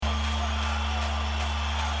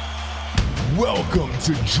Welcome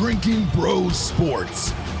to Drinking Bros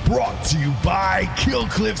Sports, brought to you by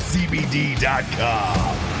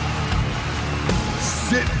KillcliffCBD.com.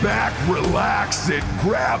 Sit back, relax, and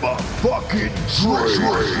grab a fucking drink.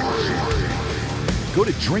 Go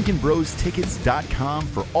to drinkingbrostickets.com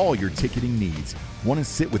for all your ticketing needs. Want to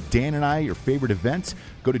sit with Dan and I at your favorite events?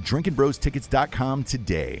 Go to drinkingbrostickets.com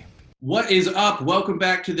today. What is up? Welcome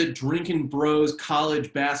back to the Drinking Bros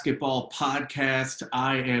College Basketball Podcast.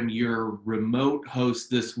 I am your remote host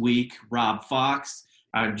this week, Rob Fox.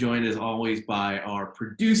 I'm joined as always by our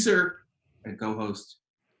producer and co-host,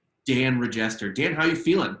 Dan Regester. Dan, how you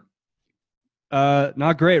feeling?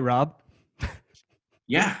 Not great, Rob.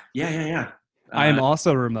 Yeah. I am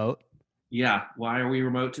also remote. Yeah. Why are we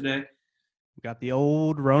remote today? We got the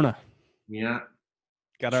old Rona. Yeah.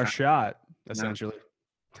 Got our shot, essentially.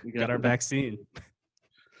 We Got our vaccine.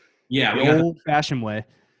 Yeah. The old-fashioned way.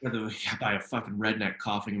 By a fucking redneck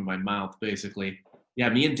coughing in my mouth, basically. Yeah,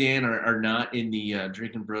 me and Dan are not in the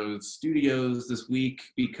Drinking Bros studios this week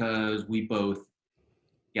because we both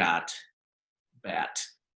got bat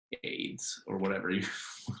AIDS or whatever you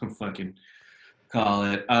fucking call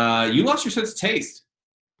it. You lost your sense of taste.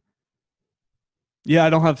 Yeah, I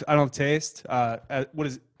don't have taste.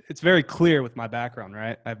 It's very clear with my background,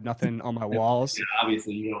 right? I have nothing on my walls. Yeah,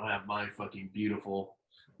 obviously, you don't have my fucking beautiful,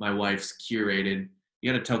 my wife's curated.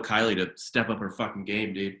 You gotta tell Kylie to step up her fucking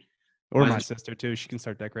game, dude. Or my sister, too. She can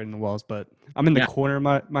start decorating the walls. But I'm in the corner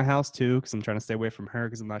of my house, too, because I'm trying to stay away from her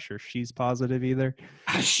because I'm not sure she's positive either.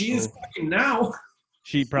 She is fucking now.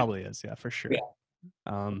 She probably is, yeah, for sure.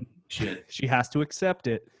 Yeah. Shit. She has to accept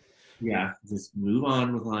it. Yeah, just move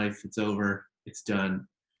on with life. It's over. It's done.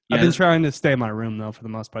 Yeah, I've been trying to stay in my room, though, for the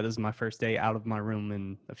most part. This is my first day out of my room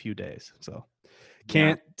in a few days. So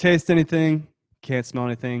can't taste anything, can't smell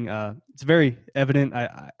anything. It's very evident.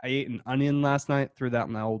 I ate an onion last night, threw that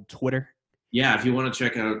on my old Twitter. Yeah, if you want to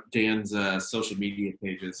check out Dan's social media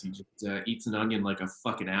pages, he just eats an onion like a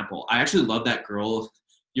fucking apple. I actually love that girl.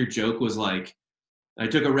 Your joke was like, I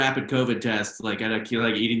took a rapid COVID test, like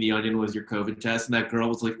eating the onion was your COVID test, and that girl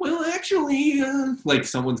was like, well, actually, like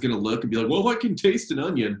someone's gonna look and be like, well, I can taste an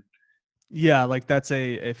onion. Yeah, like that's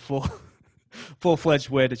a full-fledged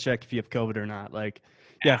way to check if you have COVID or not. Like,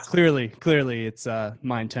 yeah, clearly, it's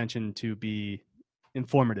my intention to be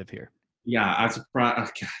informative here. Yeah, I'm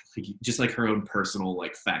surprised. Just like her own personal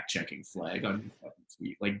like fact-checking flag on your fucking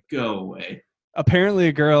tweet. Like, go away. Apparently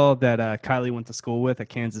a girl that Kylie went to school with at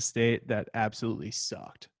Kansas State that absolutely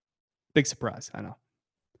sucked. Big surprise, I know.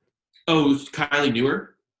 Oh, Kylie knew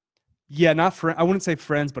her? Yeah, I wouldn't say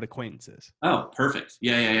friends, but acquaintances. Oh, perfect.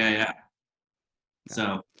 Yeah.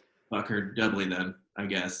 So, fuck her doubly then, I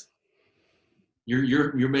guess.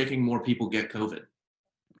 You're making more people get COVID.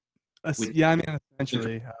 Yeah, I mean,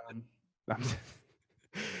 essentially.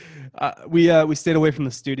 We stayed away from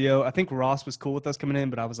the studio. I think Ross was cool with us coming in,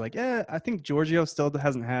 but I was like, yeah, I think Giorgio still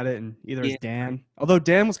hasn't had it, and either is Dan. Although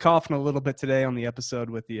Dan was coughing a little bit today on the episode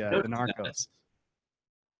with the Narcos.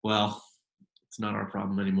 Well, it's not our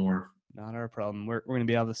problem anymore. Not our problem. We're going to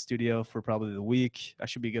be out of the studio for probably the week. I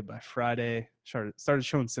should be good by Friday. Started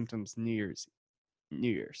showing symptoms New Year's.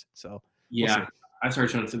 So yeah, we'll I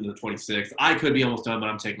started showing symptoms the 26th. I could be almost done, but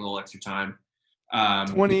I'm taking a little extra time.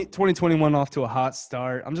 2021 off to a hot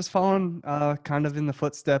start. I'm just following kind of in the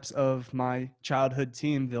footsteps of my childhood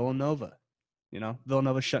team, Villanova. You know,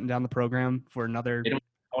 Villanova shutting down the program for another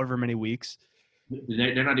however many weeks.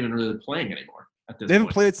 They're not even really playing anymore at this point. They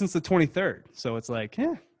haven't played since the 23rd. So it's like,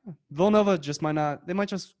 Villanova they might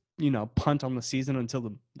just, punt on the season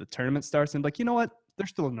until the tournament starts and like, you know what? They're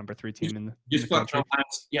still a number 3 team in the country.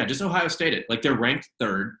 Just Ohio State it. Like they're ranked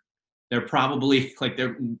 3rd. They're probably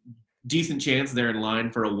they're decent chance they're in line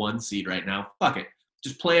for a 1 seed right now. Fuck it.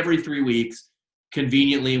 Just play every 3 weeks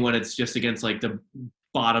conveniently when it's just against like the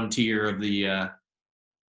bottom tier of the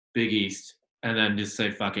Big East and then just say,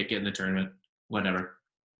 fuck it, get in the tournament, whatever.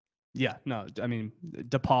 Yeah, no, I mean,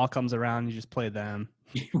 DePaul comes around, you just play them.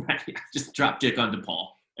 Just drop dick on DePaul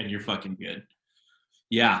and you're fucking good.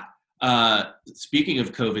 Yeah. Speaking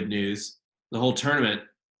of COVID news, the whole tournament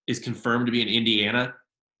is confirmed to be in Indiana.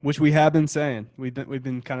 Which we have been saying. We've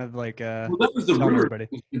been kind of like well, that was the rumor. It was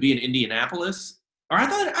going to be in Indianapolis. Or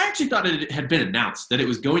I actually thought it had been announced that it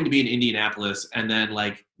was going to be in Indianapolis, and then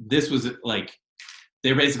like this was like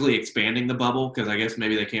they're basically expanding the bubble because I guess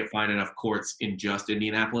maybe they can't find enough courts in just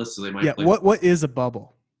Indianapolis, so they might. Yeah. What is a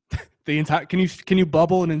bubble? The entire can you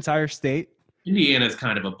bubble an entire state? Indiana is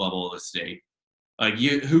kind of a bubble of a state. Like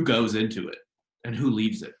who goes into it and who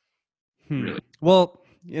leaves it? Really? Well,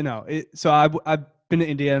 so I've been to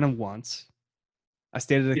Indiana once. I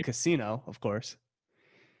stayed at a casino, of course.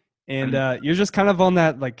 And you're just kind of on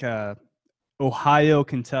that like Ohio,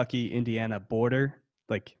 Kentucky, Indiana border.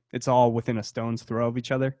 Like it's all within a stone's throw of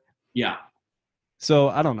each other. Yeah. So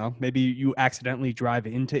I don't know. Maybe you accidentally drive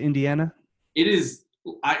into Indiana. It is.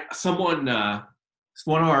 One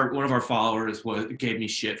of our followers gave me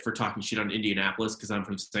shit for talking shit on Indianapolis because I'm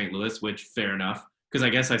from St. Louis, which fair enough. Because I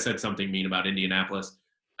guess I said something mean about Indianapolis,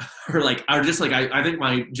 I think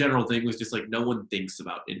my general thing was just like no one thinks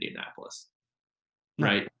about Indianapolis,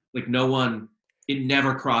 right? Like no one. It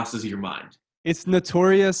never crosses your mind. It's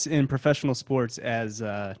notorious in professional sports as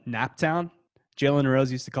Naptown. Jalen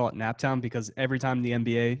Rose used to call it Naptown because every time the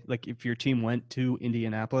NBA, like if your team went to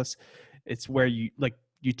Indianapolis, it's where you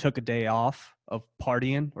took a day off of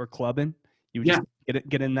partying or clubbing. You would just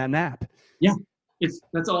get in that nap. Yeah,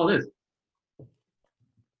 that's all it is.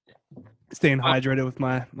 Staying hydrated with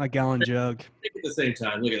my gallon jug. At the same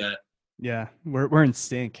time, look at that. Yeah, we're in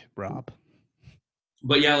sync, Rob.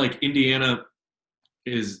 But yeah, like Indiana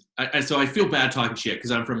is. So I feel bad talking shit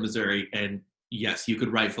because I'm from Missouri, and yes, you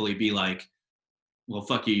could rightfully be like, well,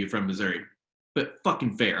 fuck you, you're from Missouri. But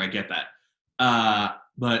fucking fair, I get that.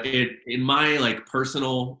 But in my like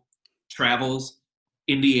personal travels,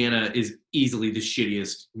 Indiana is easily the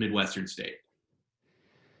shittiest Midwestern state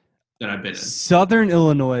that I've been in. Southern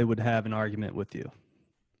Illinois would have an argument with you.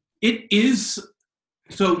 It is.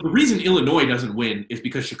 So the reason Illinois doesn't win is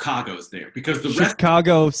because Chicago's there. Because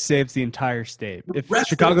Chicago saves the entire state. If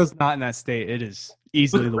Chicago's not in that state, it is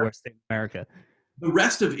easily the worst state in America. The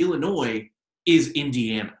rest of Illinois is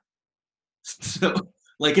Indiana. So,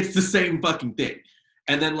 like, it's the same fucking thing.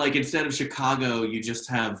 And then, like, instead of Chicago, you just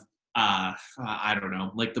have, I don't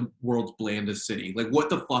know, like the world's blandest city. Like, what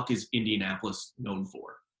the fuck is Indianapolis known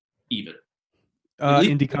for, even?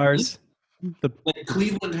 Indy cars. Like,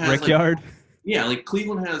 Cleveland has, Brickyard. Like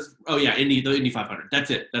Cleveland has, the Indy 500.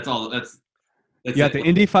 That's it. That's all. That's you got the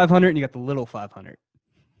Indy 500 and you got the Little 500.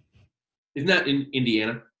 Isn't that in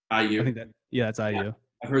Indiana? IU? I think it's IU. Yeah.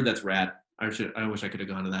 I've heard that's rad. I wish I could have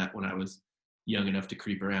gone to that when I was young enough to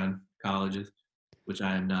creep around colleges, which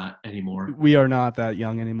I am not anymore. We are not that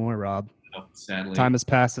young anymore, Rob. No, sadly. Time has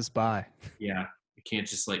passed us by. Yeah. You can't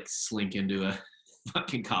just like slink into a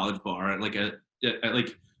fucking college bar at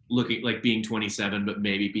looking like being 27, but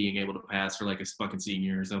maybe being able to pass for like a fucking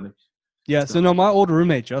senior or something. Yeah. So no, my old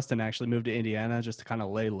roommate, Justin, actually moved to Indiana just to kind of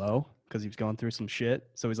lay low because he was going through some shit.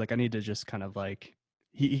 So he's like, I need to just kind of like,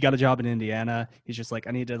 he got a job in Indiana. He's just like,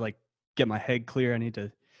 I need to like get my head clear. I need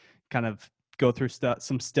to kind of go through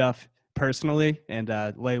some stuff personally and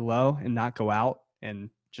lay low and not go out and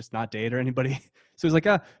just not date or anybody. So he's like,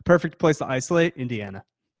 perfect place to isolate, Indiana.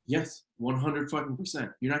 Yes,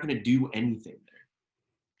 100%. You're not going to do anything there.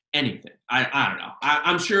 Anything. I don't know.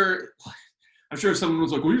 I'm sure if someone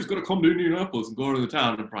was like, well, you're just going to come to Indianapolis and go to the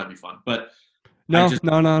town, it'd probably be fun. But no.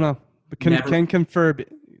 But can confirm,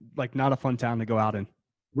 like, not a fun town to go out in.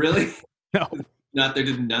 Really? No. There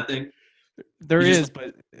did nothing?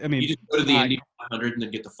 But I mean. You just go to the Indy 500 and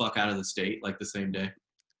then get the fuck out of the state, like, the same day?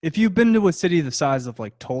 If you've been to a city the size of,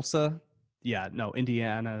 like, Tulsa, yeah, no,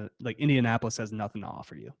 Indianapolis has nothing to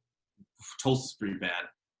offer you. Tulsa's pretty bad.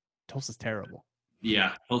 Tulsa's terrible.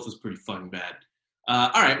 Yeah, Tulsa's pretty fucking bad.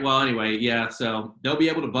 All right, well, anyway, yeah, so they'll be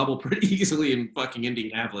able to bubble pretty easily in fucking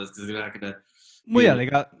Indianapolis because they're not going to. Well,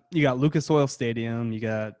 yeah, you got Lucas Oil Stadium, you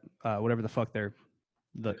got whatever the fuck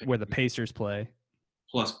where the Pacers play.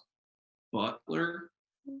 Plus Butler.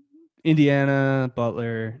 Indiana,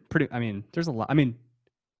 Butler, there's a lot. I mean,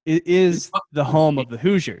 it is the home of the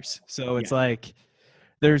Hoosiers. So it's like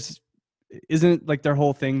isn't like their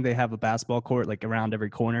whole thing they have a basketball court like around every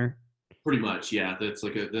corner? Pretty much, yeah. That's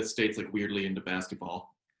like that state's like weirdly into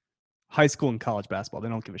basketball. High school and college basketball, they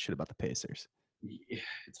don't give a shit about the Pacers. Yeah,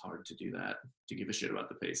 it's hard to do that, to give a shit about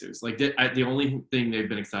the Pacers. Like the only thing they've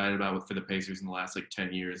been excited about for the Pacers in the last like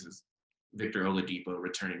 10 years is Victor Oladipo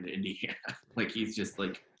returning to Indiana. Like he's just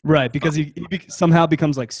like right, because he somehow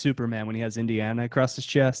becomes like Superman when he has Indiana across his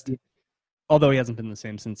chest. Although he hasn't been the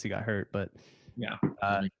same since he got hurt, but he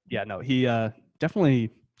definitely,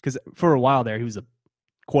 because for a while there he was a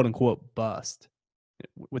quote unquote bust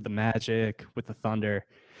with the Magic, with the Thunder.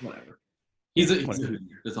 Whatever. He's a Hoosier.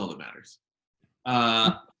 That's all that matters.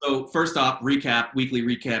 So first off, weekly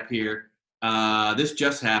recap here. This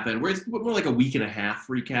just happened. It's more like a week and a half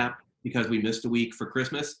recap because we missed a week for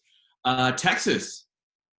Christmas. Texas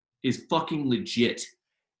is fucking legit.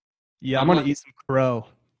 Yeah, I'm going to eat some crow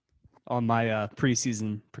on my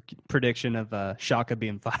preseason prediction of Shaka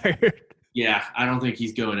being fired. Yeah, I don't think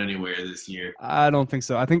he's going anywhere this year. I don't think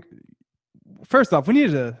so. I think, first off, we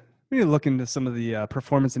need to look into some of the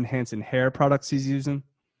performance-enhancing hair products he's using.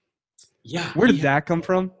 Yeah. Where did that come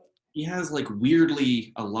from? he has like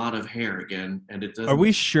weirdly a lot of hair again, and it doesn't. Are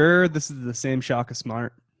we sure this is the same Shaka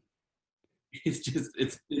Smart? It's just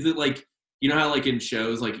is it like you know how like in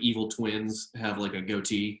shows like evil twins have like a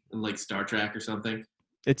goatee in like Star Trek or something?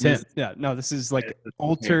 It's This- him. Yeah, no, this is like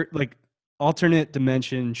hair. alternate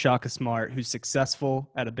dimension Shaka Smart, who's successful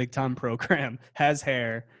at a big time program, has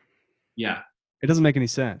hair. Yeah. It doesn't make any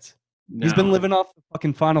sense. He's No. been living off the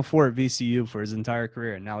fucking Final Four at VCU for his entire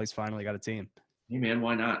career, and now he's finally got a team. Hey man,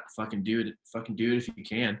 why not? Fucking do it. Fucking do it if you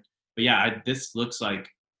can. But yeah, this looks like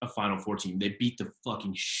a Final Four team. They beat the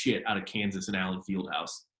fucking shit out of Kansas and Allen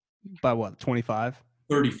Fieldhouse. By what, 25?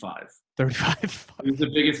 35. 35? It was the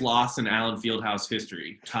biggest loss in Allen Fieldhouse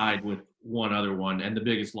history, tied with one other one, and the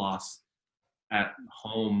biggest loss at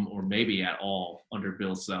home or maybe at all under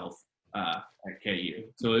Bill Self at KU.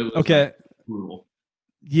 So it was Okay. brutal.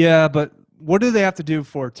 Yeah, but what do they have to do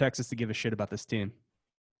for Texas to give a shit about this team?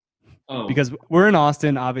 Oh, Because we're in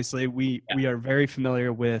Austin, obviously. We are very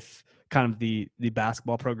familiar with kind of the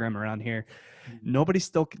basketball program around here. Nobody's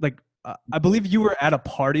still like I believe you were at a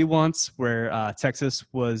party once where Texas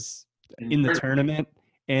was in the tournament,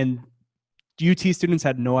 and UT students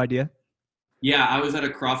had no idea. yeah, I was at a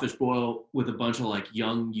crawfish boil with a bunch of like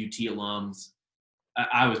young UT alums.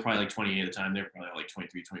 I was probably like 28 at the time. They were probably like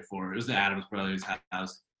 23, 24. It was the Adams brothers'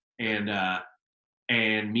 house,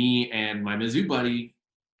 and me and my Mizzou buddy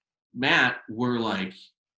Matt were like,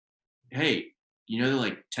 "Hey, you know that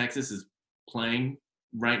like Texas is playing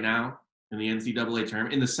right now in the NCAA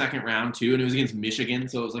tournament in the second round too, and it was against Michigan,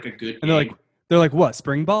 so it was like a good." And they're like, what,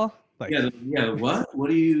 spring ball? Like, yeah. What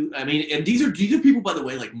do you? I mean, and these are people, by the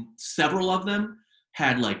way. Like several of them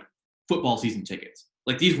had like football season tickets.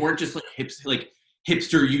 Like these weren't just like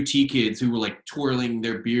hipster UT kids who were like twirling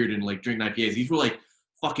their beard and like drinking IPAs. These were like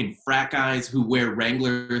fucking frat guys who wear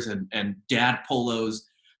Wranglers and dad polos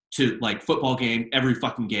to like football game, every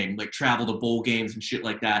fucking game, like travel to bowl games and shit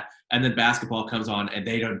like that. And then basketball comes on and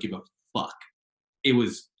they don't give a fuck. They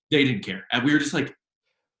didn't care. And we were just like,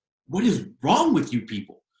 what is wrong with you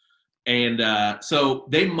people? And so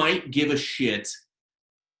they might give a shit.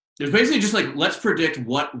 There's basically just like, let's predict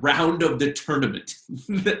what round of the tournament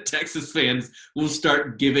that Texas fans will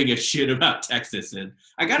start giving a shit about Texas in.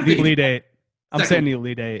 I got to the think Elite Eight. I'm second- saying the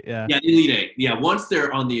Elite Eight, yeah. Yeah, Elite Eight. Yeah, once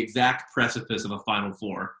they're on the exact precipice of a Final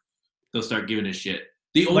Four, they'll start giving a shit.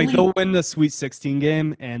 The only Like they'll win the Sweet 16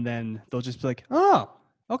 game, and then they'll just be like, oh,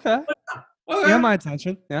 okay. Yeah, my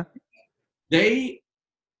attention. Yeah.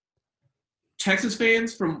 Texas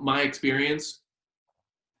fans, from my experience,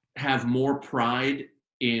 have more pride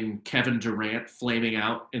in Kevin Durant flaming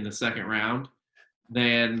out in the second round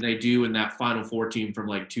than they do in that Final Four team from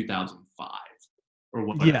like 2005 or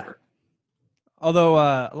whatever. Yeah. Although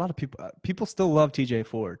a lot of people still love TJ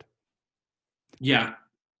Ford. Yeah.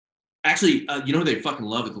 Actually, you know who they fucking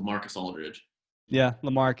love is LaMarcus Aldridge. Yeah,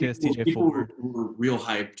 LaMarcus, TJ People Ford. were real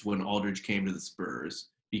hyped when Aldridge came to the Spurs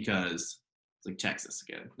because it's like Texas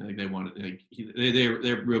again. Like they wanted, like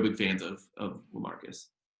they're real big fans of LaMarcus.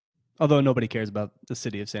 Although nobody cares about the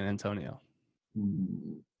city of San Antonio.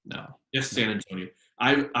 No, just San Antonio.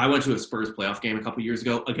 I went to a Spurs playoff game a couple years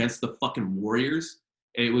ago against the fucking Warriors.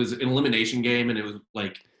 It was an elimination game, and it was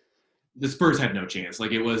like the Spurs had no chance.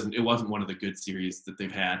 Like it wasn't one of the good series that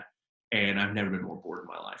they've had, and I've never been more bored in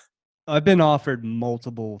my life. I've been offered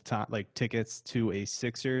multiple tickets to a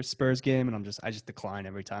Sixers Spurs game, and I just decline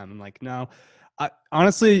every time. I'm like, no.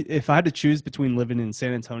 Honestly, if I had to choose between living in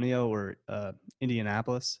San Antonio or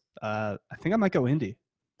Indianapolis, I think I might go Indy.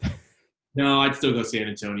 No, I'd still go San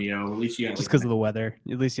Antonio. At least you have just because of the weather.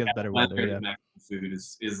 At least you have better weather. Yeah. Mexican food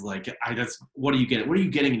is like that's what are you getting? What are you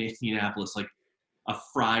getting in Indianapolis? Like a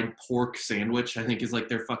fried pork sandwich, I think is like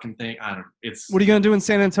their fucking thing. I don't. It's What are you gonna do in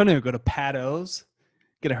San Antonio? Go to Pat O's?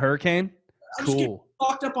 Get a hurricane? I'm just getting Cool.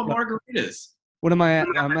 fucked up on margaritas. What am I at?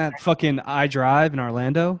 I'm at fucking iDrive in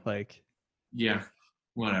Orlando. Like, Yeah,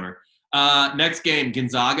 whatever. Next game,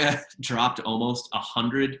 Gonzaga dropped almost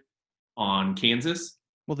 100 on Kansas.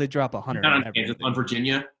 well, they drop 100 Not on on Kansas, everything. on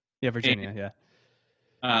Virginia. Yeah, Virginia.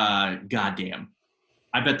 Yeah. Goddamn.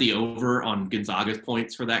 I bet the over on Gonzaga's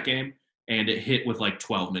points for that game, and it hit with like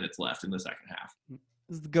 12 minutes left in the second half.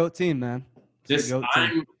 This is the GOAT team, man. It's the GOAT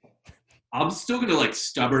team. I'm still gonna like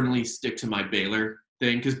stubbornly stick to my Baylor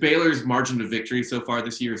thing because Baylor's margin of victory so far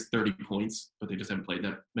this year is 30 points, but they just haven't played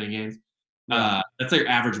that many games. That's their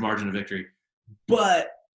average margin of victory.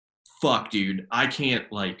 But fuck, dude, I can't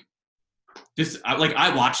like this.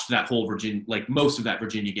 I watched that whole Virginia, like most of that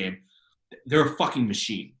Virginia game. They're a fucking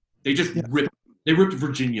machine. They just ripped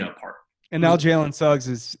Virginia apart. And now Jalen Suggs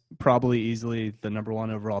is probably easily the number 1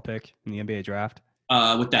 overall pick in the NBA draft.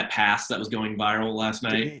 With that pass that was going viral last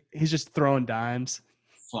night. He's just throwing dimes.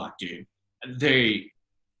 fuck, dude.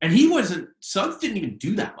 Suggs didn't even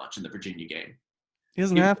do that much in the Virginia game. He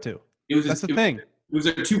doesn't have to. That's the thing. It was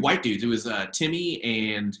like two white dudes. It was Timmy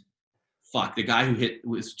and the guy who hit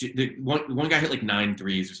one guy hit like 9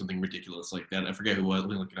 threes or something ridiculous like that. I forget who it was. Let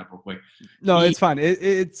me look it up real quick. No, it's fine.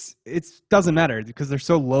 It doesn't matter because they're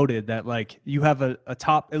so loaded that like you have at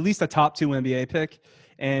least a top 2 NBA pick,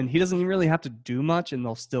 and he doesn't really have to do much, and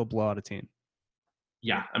they'll still blow out a team.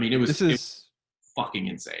 Yeah, I mean it was fucking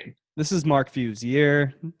insane. This is Mark Few's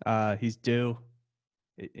year. He's due.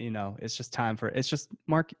 It's just time for it's just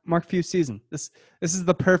Mark Few's season. This is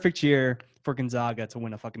the perfect year for Gonzaga to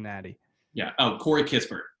win a fucking natty. Yeah. Oh, Corey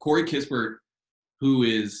Kispert, who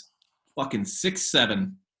is fucking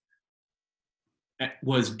 6'7",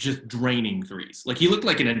 was just draining threes. Like he looked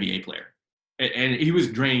like an NBA player, and he was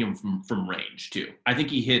draining them from range too. I think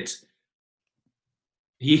he hit.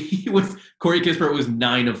 Corey Kispert was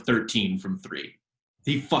 9 of 13 from 3.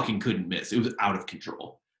 He fucking couldn't miss. It was out of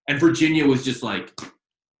control. And Virginia was just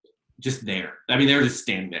there. I mean, they were just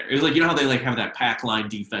standing there. It was like, you know how they like have that pack line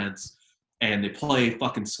defense and they play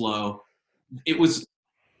fucking slow.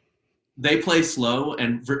 They play slow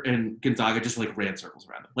and Gonzaga just like ran circles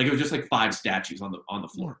around them. Like it was just like 5 statues on the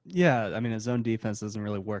floor. Yeah, I mean, a zone defense doesn't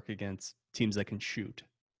really work against teams that can shoot.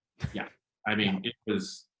 Yeah, I mean, it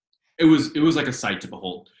was like a sight to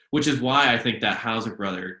behold, which is why I think that Hauser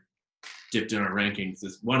brother dipped in our rankings.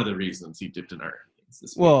 Is one of the reasons he dipped in our rankings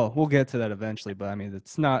this week. Well, we'll get to that eventually, but I mean,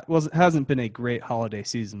 it hasn't been a great holiday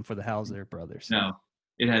season for the Hauser brothers. No,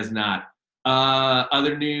 it has not.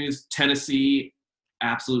 Other news: Tennessee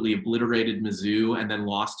absolutely obliterated Mizzou and then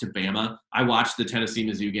lost to Bama. I watched the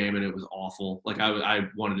Tennessee-Mizzou game and it was awful. Like I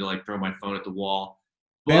wanted to like throw my phone at the wall.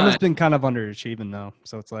 Bama's been kind of underachieving though,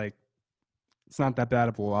 so it's like it's not that bad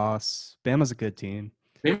of a loss. Bama's a good team.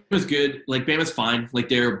 Bama's good. Like Bama's fine. Like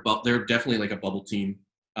they're definitely like a bubble team.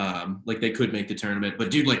 Like they could make the tournament, but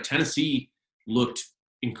dude, like Tennessee looked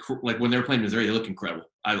like when they were playing Missouri, they looked incredible.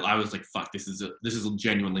 I was like, fuck, this is a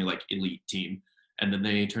genuinely like elite team. And then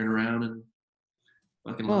they turn around and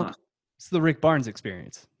fucking lost. It's the Rick Barnes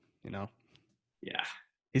experience, you know? Yeah.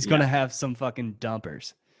 He's going to have some fucking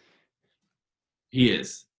dumpers. He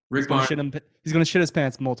is. Rick Barnes. He's going to shit his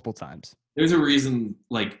pants multiple times. There's a reason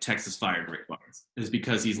like Texas fired Rick Barnes is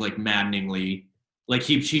because he's like maddeningly like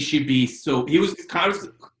he should be so he was kind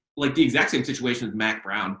of like the exact same situation as Mac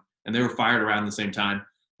Brown and they were fired around the same time.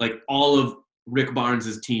 Like all of Rick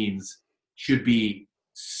Barnes's teams should be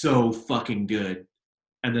so fucking good,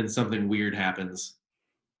 and then something weird happens,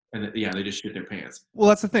 and they just shit their pants. Well,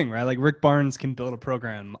 that's the thing, right? Like Rick Barnes can build a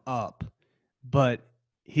program up, but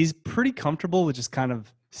he's pretty comfortable with just kind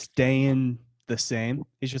of staying the same.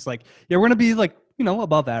 He's just like, yeah, we're gonna be like, you know,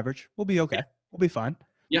 above average. We'll be okay. We'll be fine.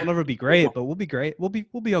 Yeah. We'll never be great, but we'll be great. We'll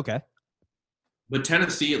be okay. But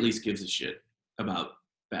Tennessee at least gives a shit about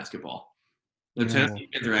basketball. The Tennessee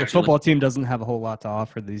fans are the actually football team doesn't have a whole lot to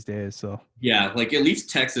offer these days, so yeah, like at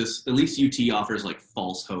least UT offers like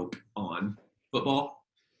false hope on football.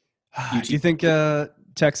 Do you think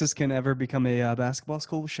Texas can ever become a basketball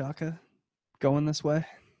school with Shaka going this way?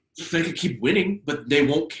 They could keep winning, but they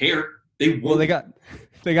won't care. They won't. Well,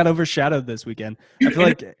 they got overshadowed this weekend. I feel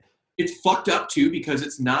like it's fucked up too because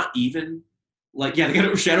it's not even like they got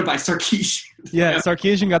overshadowed by Sarkisian. Yeah,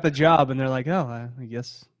 Sarkisian got the job, and they're like, oh, I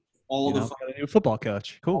guess all the new football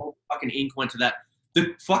coach. Cool. All the fucking ink went to that.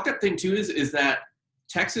 The fucked up thing too is that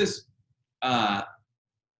Texas,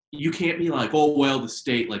 you can't be like, oh well, the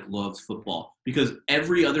state like loves football because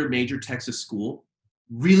every other major Texas school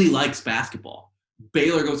really likes basketball.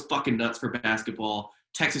 Baylor goes fucking nuts for basketball.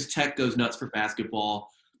 Texas Tech goes nuts for basketball.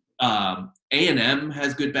 A&M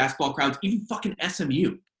has good basketball crowds. Even fucking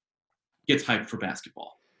SMU gets hyped for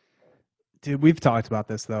basketball. Dude, we've talked about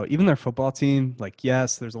this, though. Even their football team, like,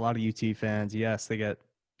 yes, there's a lot of UT fans. Yes, they get,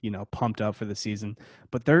 pumped up for the season.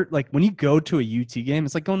 But they're like, when you go to a UT game,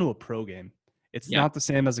 it's like going to a pro game. It's not the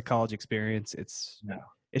same as a college experience. It's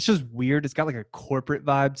just weird. It's got like a corporate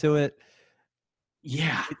vibe to it.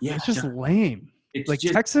 Yeah. It's just lame. It's like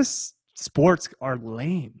Texas sports are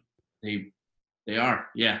lame. They are.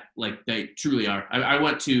 Yeah. Like they truly are. I've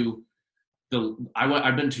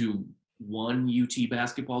been to one UT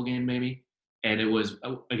basketball game maybe, and it was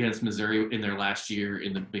against Missouri in their last year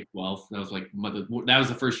in the Big 12. That was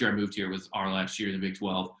the first year I moved here. Was our last year in the Big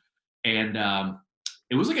 12, and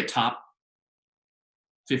it was like a top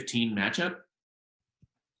 15 matchup.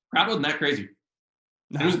 Crowd wasn't that crazy.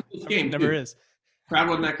 No, it was a close game. Never too. is. Crowd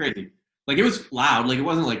wasn't that crazy. Like it was loud. Like it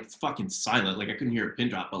wasn't like fucking silent. Like I couldn't hear a pin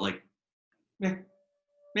drop. But like, Had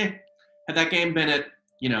that game been at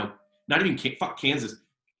not even fuck Kansas.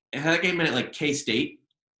 Had that game been at like K-State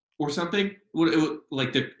or something. It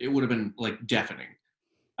would have been like deafening.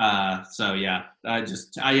 So yeah,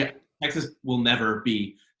 Texas will never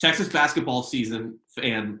be Texas basketball season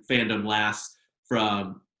fandom lasts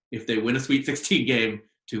from if they win a Sweet 16 game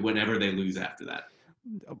to whenever they lose after that.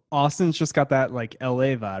 Austin's just got that like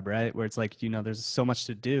LA vibe, right? Where it's like, there's so much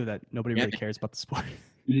to do that nobody really cares about the sport.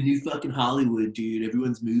 The new fucking Hollywood, dude.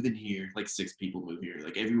 Everyone's moving here. Like 6 people move here.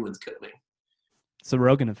 Like everyone's coming. It's the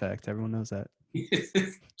Rogan effect. Everyone knows that.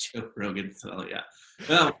 Joe Rogan. So yeah.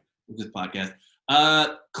 Well, this podcast.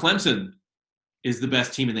 Clemson is the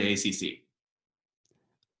best team in the ACC.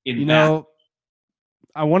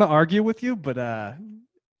 I want to argue with you, but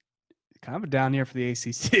kind of down here for the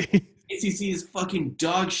ACC. ACC is fucking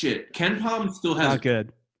dog shit. KenPom still has not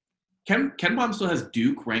good. KenPom still has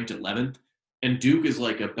Duke ranked 11th, and Duke is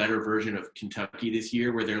like a better version of Kentucky this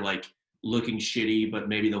year, where they're like looking shitty, but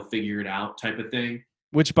maybe they'll figure it out type of thing.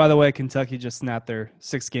 Which, by the way, Kentucky just snapped their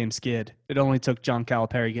 6-game skid. It only took John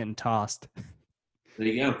Calipari getting tossed. There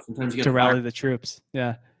you go. Sometimes you get to rally the troops.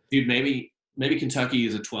 Yeah, dude. Maybe Kentucky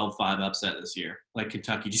is a 12-5 upset this year. Like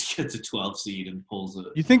Kentucky just gets a 12 seed and pulls it.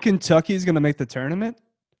 You think Kentucky is going to make the tournament?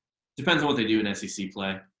 Depends on what they do in SEC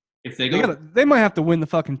play. If they might have to win the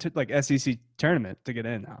fucking SEC tournament to get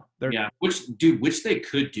in now. Which they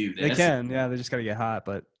could do. They can. Yeah, they just got to get hot.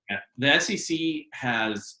 But the SEC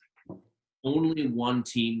has only one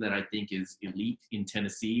team that I think is elite in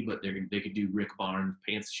Tennessee, but they could do Rick Barnes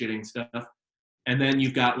pants shitting stuff. And then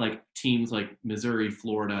you've got like teams like Missouri,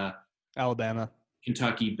 Florida, Alabama,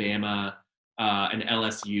 Kentucky, Bama, and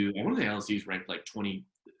LSU. I want to say LSU is ranked like 20.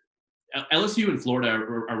 LSU and Florida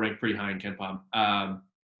are ranked pretty high in KenPom,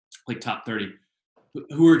 like top 30,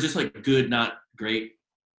 who are just like good, not great.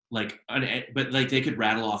 But like they could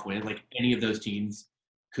rattle off wins. Like any of those teams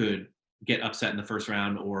could get upset in the first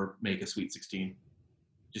round or make a Sweet 16,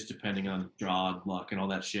 just depending on draw and luck and all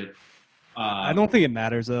that shit. I don't think it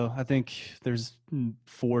matters though. I think there's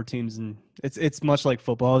 4 teams, and it's much like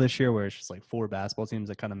football this year, where it's just like 4 basketball teams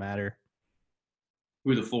that kind of matter.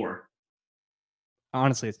 Who are the 4?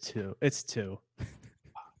 Honestly, it's 2. It's 2.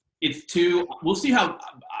 It's 2. We'll see how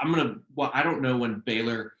I don't know when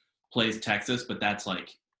Baylor plays Texas, but that's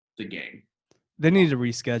like the game. They need to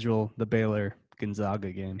reschedule the Baylor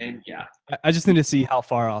Gonzaga game. And yeah, I just need to see how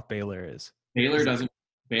far off Baylor is. Baylor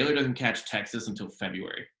doesn't catch Texas until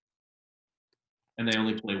February, and they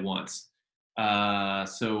only play once.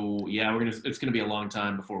 So yeah, it's gonna be a long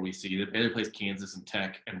time before we see that. Baylor plays Kansas and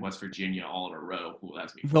Tech and West Virginia all in a row. Ooh,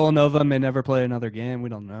 that's Villanova may never play another game. We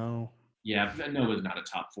don't know. Yeah, Villanova's not a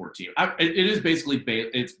top 4 team. It is basically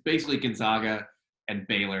it's basically Gonzaga and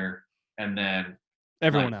Baylor, and then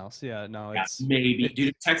everyone else. Yeah, no, it's maybe. Dude,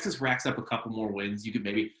 if Texas racks up a couple more wins, you could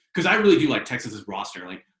maybe, because I really do like Texas's roster.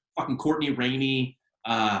 Like fucking Courtney Rainey,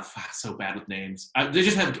 so bad with names. They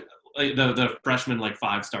just have like, the freshman like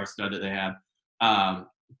 5-star stud that they have.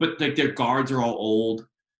 But like their guards are all old.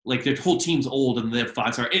 Like their whole team's old, and they have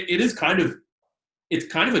 5-star. It's kind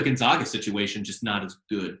of a Gonzaga situation, just not as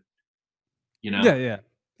good. Yeah.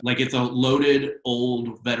 Like it's a loaded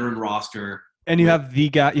old veteran roster. And you have the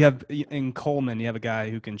guy. You have in Coleman. You have a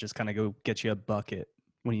guy who can just kind of go get you a bucket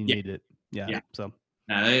when you need it. Yeah. So.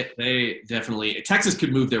 They definitely. Texas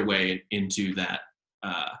could move their way into that.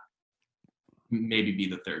 Maybe be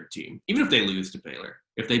the 3rd team, even if they lose to Baylor.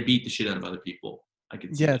 If they beat the shit out of other people, I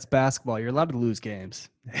could see. Yeah, it's basketball. You're allowed to lose games.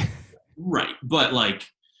 Right, but like,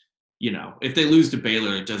 if they lose to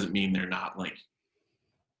Baylor, it doesn't mean they're not like,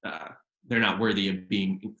 they're not worthy of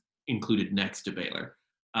being included next to Baylor.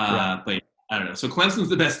 Right. But I don't know. So Clemson's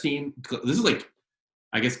the best team. This is like,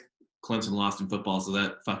 I guess Clemson lost in football, so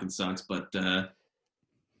that fucking sucks. But I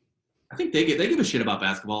think they give a shit about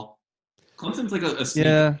basketball. Clemson's like a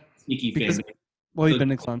sneaky fan. Well, you've been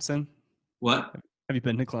to Clemson? What? Have you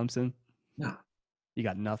been to Clemson? No. You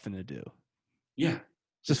got nothing to do. Yeah.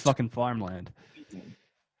 Just fucking farmland.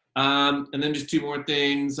 And then just 2 more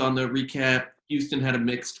things on the recap. Houston had a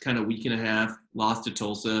mixed kind of week and a half, lost to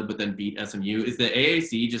Tulsa, but then beat SMU. Is the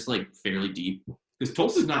AAC just like fairly deep? Because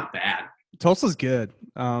Tulsa's not bad. Tulsa's good.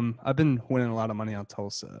 I've been winning a lot of money on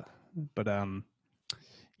Tulsa, but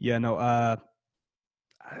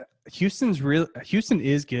Houston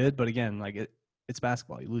is good, but again, like it's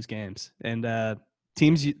basketball. You lose games, and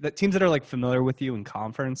teams that are like familiar with you in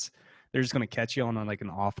conference, they're just going to catch you on like an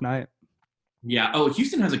off night. Yeah. Oh,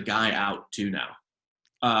 Houston has a guy out too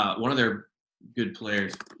now. One of their good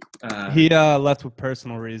players. He left with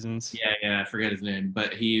personal reasons. Yeah. I forget his name,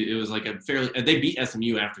 but it was like they beat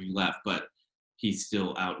SMU after he left, but he's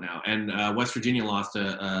still out now. And West Virginia lost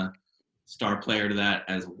a star player to that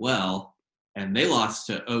as well. And they lost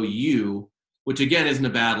to OU, which again isn't a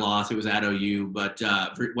bad loss. It was at OU, but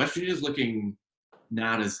West Virginia's looking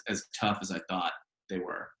not as tough as I thought they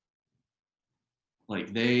were.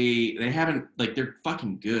 Like they haven't, like, they're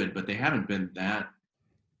fucking good, but they haven't been that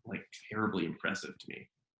like terribly impressive to me.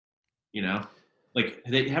 You know, like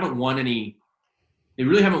they haven't won any. They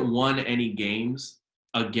really haven't won any games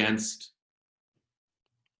against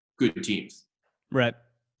good teams. Right.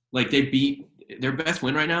 Like they beat their best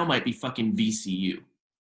win right now might be fucking VCU.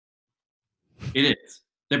 It is.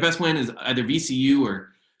 Their best win is either VCU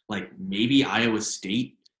or like maybe Iowa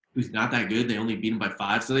State, who's not that good. They only beat them by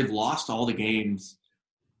 5. So they've lost all the games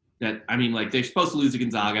that, I mean, like they're supposed to lose to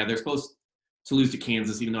Gonzaga. They're supposed to lose to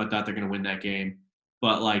Kansas, even though I thought they're going to win that game.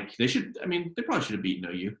 But like they probably should have beaten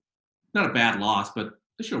OU. Not a bad loss, but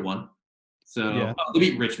they should have won. So Yeah. They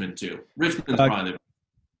beat Richmond too. Richmond's probably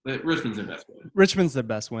Richmond's their best win. Richmond's their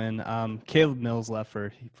best win. Caleb Mills left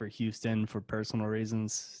for Houston for personal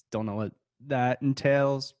reasons. Don't know what that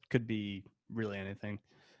entails. Could be really anything.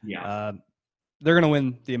 Yeah. They're gonna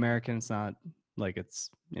win the American. It's not like it's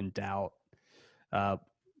in doubt.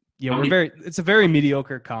 It's a very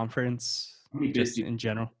mediocre conference How many bids just in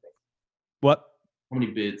general. What? How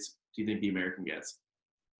many bids do you think the American gets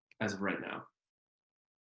as of right now?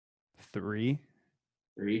 3,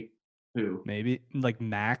 3? Who? maybe like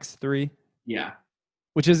max 3. Yeah.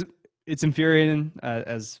 Which is, it's infuriating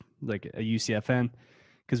as like a UCFN,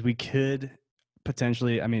 because we could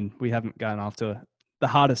potentially, I mean, we haven't gotten off to the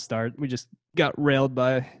hottest start. We just got railed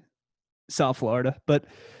by South Florida, but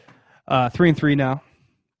 3-3 now.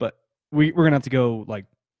 But we're gonna have to go like,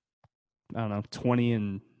 I don't know,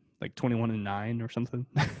 21-9 or something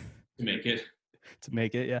To make it. to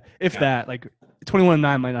make it. Yeah, if that, like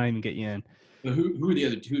 21-9 might not even get you in. But who are the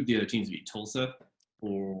other teams beat? Tulsa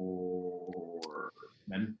or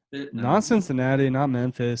Memphis? No. Not Cincinnati, not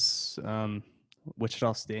Memphis.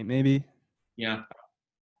 Wichita State maybe. Yeah.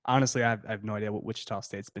 Honestly, I have no idea what Wichita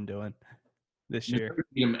State's been doing this year.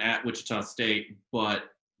 Beat them at Wichita State, but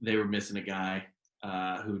they were missing a guy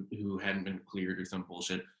who hadn't been cleared or some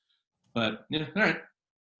bullshit. But yeah, all right.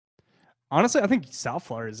 Honestly, I think South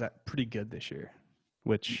Florida is pretty good this year,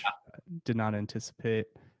 which I did not anticipate.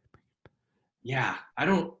 Yeah, I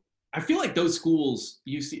feel like those schools,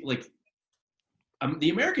 you see, like,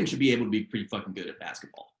 the Americans should be able to be pretty fucking good at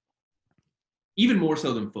basketball. Even more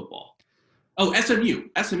so than football. Oh, SMU.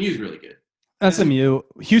 SMU is really good. SMU.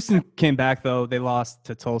 Houston came back, though. They lost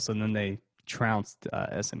to Tulsa, and then they trounced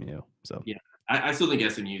SMU. So yeah, I still think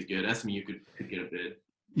SMU is good. SMU could get a bid.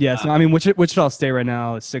 Yes, I mean Wichita State right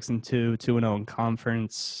now is 6-2, 2-0 in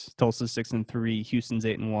conference. Tulsa's 6-3, Houston's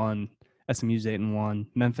 8-1, SMU's 8-1,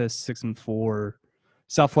 Memphis 6-4,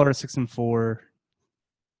 South Florida 6-4,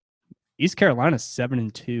 East Carolina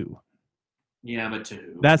 7-2. Yeah, but to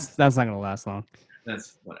who? That's not gonna last long.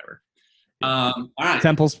 That's whatever. All right.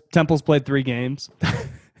 Temple's played 3 games.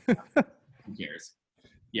 Who cares?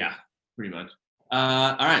 Yeah, pretty much.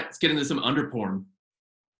 All right, let's get into some underporn.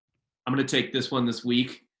 I'm going to take this one this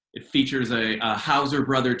week. It features a Hauser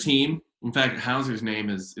brother team. In fact, Hauser's name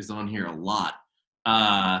is on here a lot.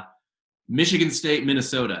 Michigan State,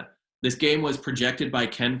 Minnesota. This game was projected by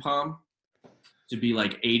KenPom to be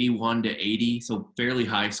like 81-80, so fairly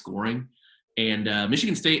high scoring. And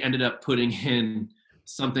Michigan State ended up putting in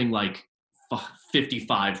something like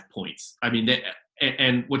 55 points. I mean,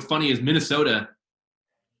 and what's funny is Minnesota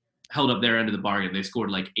held up their end of the bargain. They scored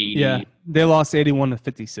like 80. Yeah, they lost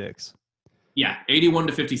 81-56. Yeah,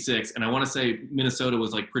 81-56. And I want to say Minnesota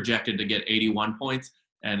was like projected to get 81 points,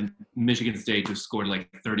 and Michigan State just scored like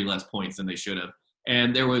 30 less points than they should have.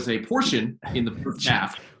 And there was a portion in the first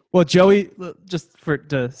half. Well, Joey, just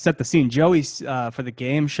to set the scene, Joey for the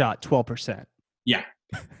game shot 12%. Yeah.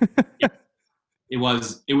 Yeah. It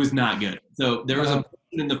was not good. So there was a portion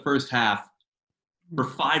in the first half for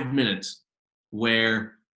 5 minutes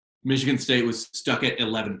where Michigan State was stuck at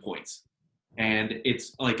 11 points. And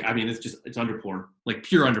it's like, I mean, it's underporn, like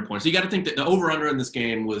pure underporn. So you got to think that the over-under in this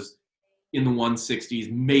game was in the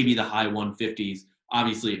 160s, maybe the high 150s.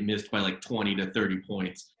 Obviously, it missed by like 20 to 30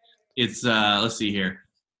 points. It's, let's see here.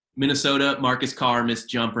 Minnesota, Marcus Carr, missed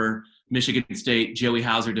jumper. Michigan State, Joey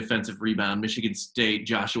Hauser, defensive rebound. Michigan State,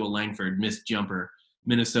 Joshua Langford, missed jumper.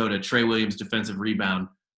 Minnesota, Trey Williams, defensive rebound.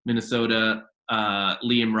 Minnesota,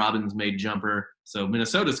 Liam Robbins made jumper. So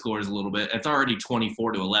Minnesota scores a little bit. It's already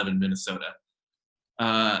 24-11 Minnesota.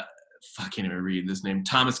 I can't even read this name.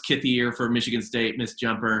 Thomas Kithier for Michigan State, missed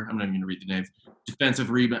jumper. I'm not even going to read the names. Defensive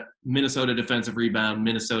rebound. Minnesota defensive rebound.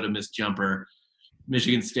 Minnesota missed jumper.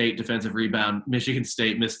 Michigan State defensive rebound. Michigan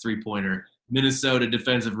State missed three-pointer. Minnesota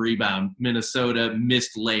defensive rebound. Minnesota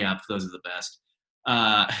missed layup. Those are the best.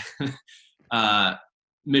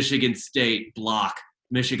 Michigan State block.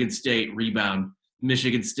 Michigan State rebound.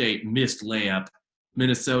 Michigan State missed layup.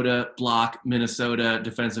 Minnesota block. Minnesota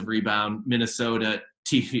defensive rebound. Minnesota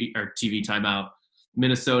TV timeout.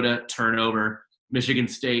 Minnesota turnover. Michigan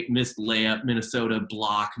State missed layup. Minnesota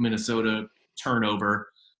block. Minnesota turnover.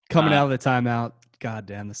 Coming out of the timeout. God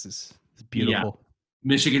damn, this is beautiful. Yeah.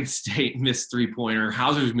 Michigan State missed three-pointer.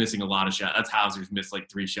 Hauser's missing a lot of shots. That's Hauser's missed like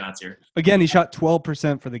 3 shots here. Again, he shot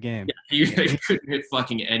 12% for the game. Yeah, he couldn't hit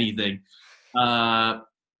fucking anything.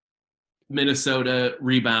 Minnesota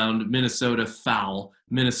rebound. Minnesota foul.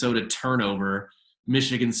 Minnesota turnover.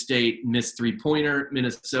 Michigan State missed three-pointer.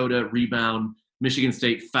 Minnesota rebound. Michigan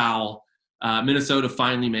State foul. Minnesota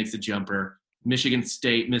finally makes a jumper. Michigan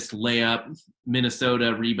State missed layup.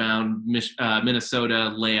 Minnesota rebound.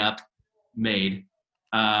 Minnesota layup made.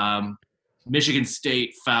 Michigan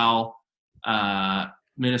State foul.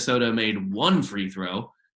 Minnesota made 1 free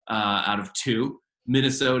throw out of 2.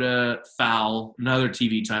 Minnesota foul, another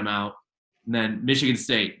TV timeout. And then Michigan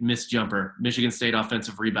State missed jumper. Michigan State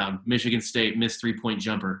offensive rebound. Michigan State missed 3-point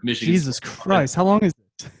jumper. Jesus Christ, how long is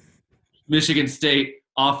this? Michigan State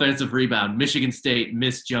offensive rebound. Michigan State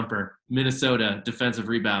missed jumper. Minnesota defensive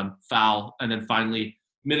rebound, foul. And then finally,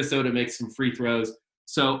 Minnesota makes some free throws.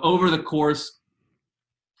 So over the course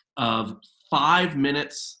of 5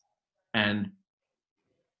 minutes and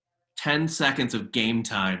 10 seconds of game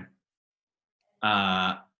time,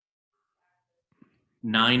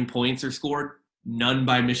 9 points are scored. None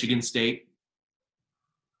by Michigan State.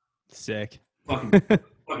 Sick. Fucking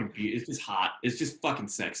it's just hot. It's just fucking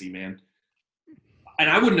sexy, man. And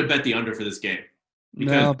I wouldn't have bet the under for this game.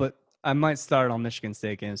 No, but I might start on Michigan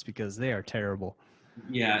State games because they are terrible.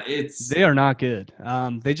 Yeah, they are not good.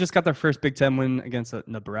 They just got their first Big Ten win against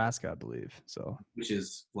Nebraska, I believe. So, which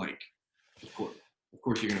is like, of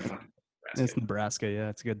course you're gonna fucking Nebraska. It's Nebraska, yeah,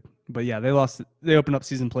 it's good. But yeah, they lost. They opened up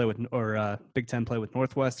season play Big Ten play with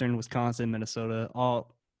Northwestern, Wisconsin, Minnesota,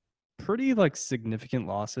 all pretty like significant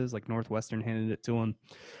losses. Like Northwestern handed it to them.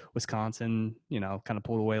 Wisconsin, kind of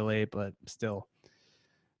pulled away late, but still.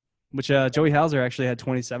 Which Joey Hauser actually had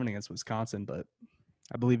 27 against Wisconsin, but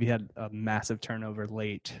I believe he had a massive turnover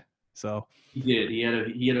late. So he did.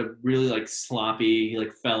 He had a really like sloppy. He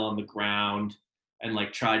like fell on the ground and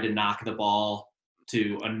like tried to knock the ball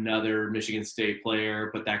to another Michigan State player,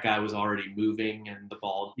 but that guy was already moving, and the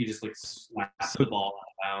ball he just like slapped the ball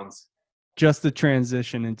out of bounds. Just to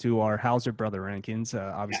transition into our Hauser brother rankings,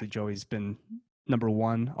 obviously Joey's been number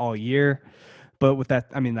 1 all year, but with that,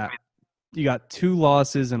 you got 2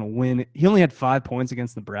 losses and a win. He only had 5 points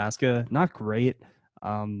against Nebraska. Not great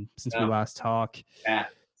since we last talked. Bad.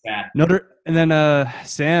 And then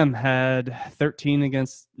Sam had 13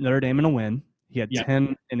 against Notre Dame in a win. He had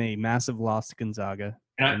 10 in a massive loss to Gonzaga.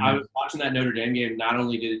 And I was watching that Notre Dame game. Not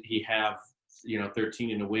only did he have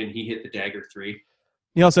 13 in a win, he hit the dagger 3.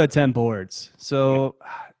 He also had 10 boards. So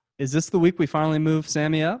is this the week we finally move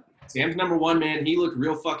Sammy up? Sam's number 1, man. He looked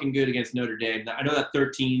real fucking good against Notre Dame. I know that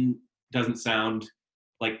 13 doesn't sound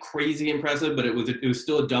like crazy impressive, but it was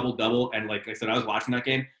still a double-double. And like I said, I was watching that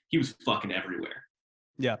game. He was fucking everywhere.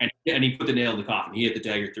 Yeah. And he put the nail in the coffin. He hit the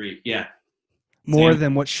dagger 3. Yeah. More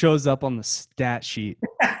than what shows up on the stat sheet.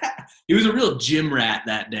 He was a real gym rat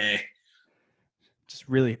that day. Just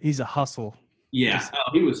really, he's a hustle. Yeah.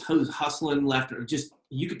 He was hustling left. Just,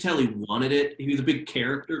 you could tell he wanted it. He was a big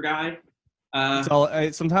character guy.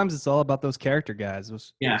 Sometimes it's all about those character guys.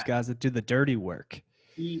 Those guys that do the dirty work.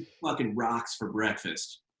 He fucking rocks for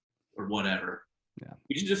breakfast or whatever. Yeah.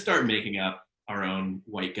 We should just start making up our own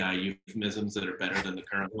white guy euphemisms that are better than the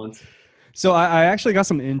current ones. So I actually got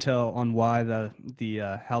some intel on why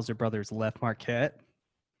the Hauser brothers left Marquette.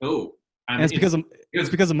 Oh, it's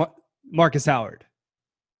because of Marcus Howard.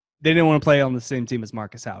 They didn't want to play on the same team as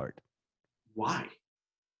Marcus Howard. Why?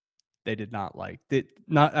 They did not like it.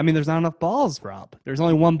 There's not enough balls, Rob. There's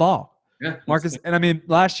only 1 ball. Yeah.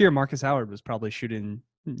 Last year Marcus Howard was probably shooting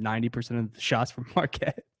 90% of the shots from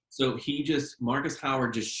Marquette. So Marcus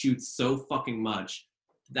Howard just shoots so fucking much.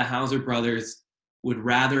 The Hauser brothers would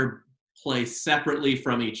rather play separately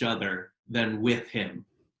from each other than with him.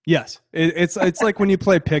 Yes. It's like when you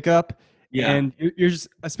play pickup. Yeah. And you're just,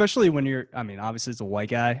 especially when you're, obviously it's a white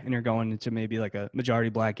guy and you're going into maybe like a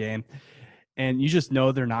majority black game and you just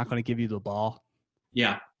know they're not going to give you the ball.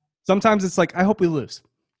 Yeah. Sometimes it's like, I hope we lose.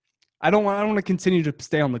 I don't want to continue to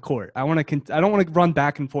stay on the court. I don't want to run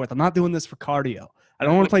back and forth. I'm not doing this for cardio. I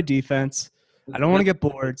don't want to play defense. I don't want to get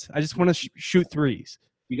boards. I just want to shoot threes.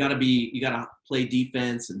 You gotta play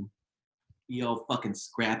defense and be all fucking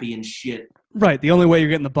scrappy and shit. Right. The only way you're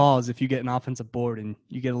getting the ball is if you get an offensive board and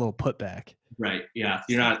you get a little putback. Right. Yeah.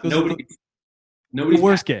 You're not. Nobody's Nobody's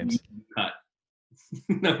worst games. Cut.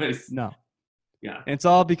 Nice. No. Yeah. And it's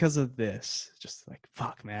all because of this. Just like,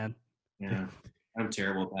 fuck, man. Yeah. I'm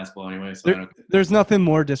terrible at basketball anyway, so I don't. There's nothing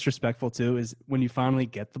more disrespectful too is when you finally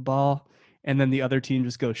get the ball and then the other team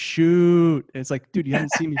just goes shoot. It's like, dude, you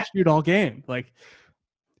haven't seen me shoot all game. Like,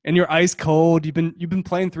 and you're ice cold. You've been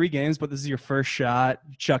playing 3 games, but this is your first shot.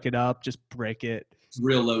 You chuck it up, just break it. It's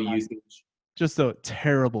real low usage. Just a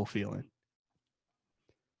terrible feeling.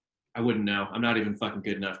 I wouldn't know. I'm not even fucking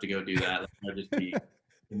good enough to go do that. I'd just be.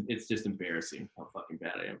 It's just embarrassing how fucking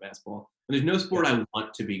bad I am at basketball. And there's no sport I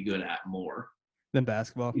want to be good at more Than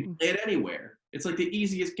basketball. You can play it anywhere. It's like the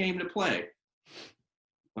easiest game to play.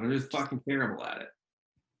 But I'm just fucking terrible at it.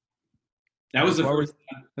 That was the first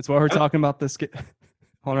time. That's why we're talking about this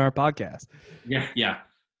on our podcast. Yeah.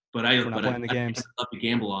 But We're not playing the games. I love to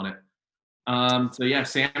gamble on it. So yeah,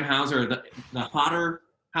 Sam Hauser, the hotter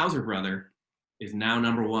Hauser brother, is now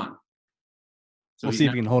number 1. So We'll see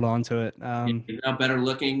if we can hold on to it. He's now better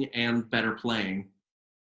looking and better playing.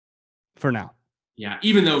 For now. Yeah,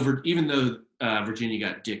 even though Virginia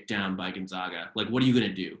got dicked down by Gonzaga, like, what are you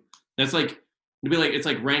gonna do? That's like it'd be like it's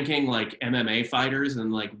like ranking like MMA fighters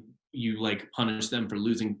and like you like punish them for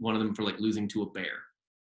losing one of them for like losing to a bear,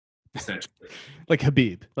 essentially. Like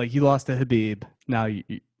Habib. Like you lost to Habib. Now you're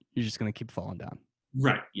just gonna keep falling down.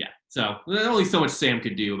 Right. Yeah. So there's only so much Sam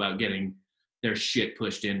could do about getting their shit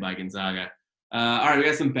pushed in by Gonzaga. All right, we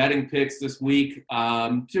got some betting picks this week.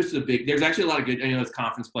 There's actually a lot of good. It's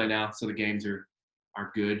conference play now, so the games are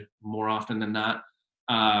good more often than not.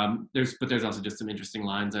 There's also just some interesting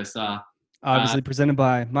lines I saw. Obviously presented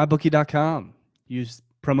by mybookie.com. Use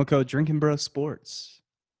promo code DrinkingBroSports.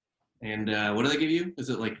 And what do they give you? Is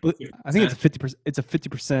it like 50%? I think it's a 50%. It's a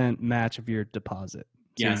 50% match of your deposit.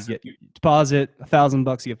 So Yes. you get deposit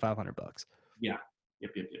 $1,000, you get $500. Yeah.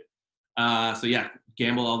 Yep. So yeah,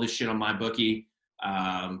 gamble all this shit on MyBookie.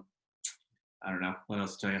 I don't know what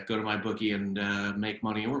else to tell you. Go to MyBookie and make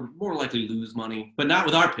money, or more likely lose money, but not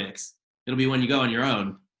with our picks. It'll be when you go on your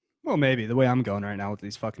own. Well, maybe the way I'm going right now with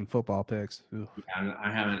these fucking football picks. Ooh. Yeah,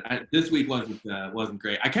 I haven't. This week wasn't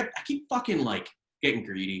great. I keep fucking like getting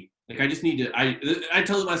greedy. Like I just need to. I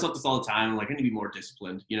tell myself this all the time. Like I need to be more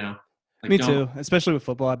disciplined. Like, Me too. Especially with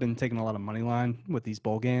football, I've been taking a lot of money line with these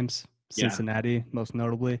bowl games. Yeah. Cincinnati, most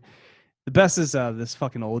notably. The best is this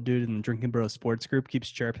fucking old dude in the Drinking Bro Sports group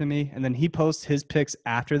keeps chirping me, and then he posts his picks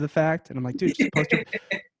after the fact, and I'm like, dude, just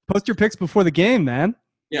post your picks before the game, man.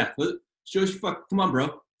 Yeah, show us your fuck. Come on,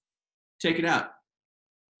 bro, take it out.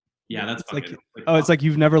 Yeah, that's it's fucking, it's like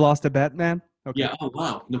you've never lost a bet, man. Okay. Yeah. Oh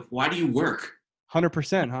wow. Why do you work?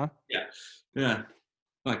 100%, huh? Yeah.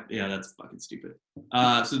 Fuck yeah, that's fucking stupid.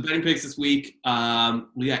 So the betting picks this week,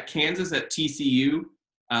 we got Kansas at TCU.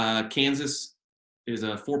 Kansas is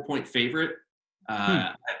a 4-point favorite.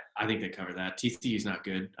 I think they cover that. TCU's not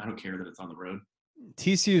good. I don't care that it's on the road.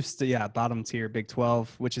 TCU's bottom tier Big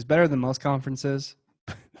 12, which is better than most conferences.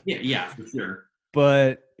 Yeah, for sure.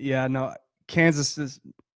 But yeah, no, Kansas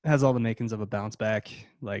has all the makings of a bounce back.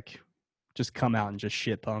 Like, just come out and just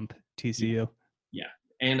shit pump TCU. Yeah,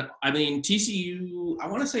 and I mean TCU. I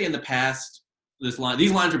want to say in the past, these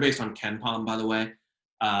lines are based on KenPom, by the way,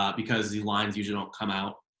 because the lines usually don't come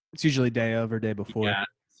out. It's usually day over, day before. Yeah,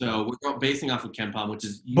 so we're basing off of KenPom, which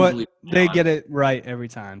is usually. But they get it right every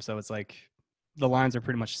time, so it's like the lines are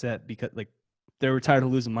pretty much set because like they're tired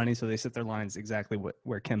of losing money, so they set their lines exactly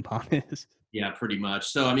where KenPom is. Yeah, pretty much.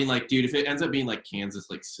 So I mean, like, dude, if it ends up being like Kansas,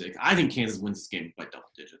 like 6, I think Kansas wins this game by double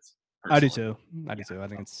digits. Personally. I do too. I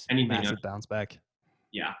think it's Anything massive else? bounce back.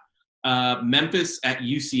 Yeah. Memphis at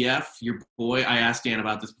UCF. Your boy, I asked Dan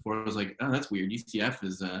about this before. I was like, oh, that's weird. UCF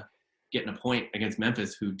is getting a point against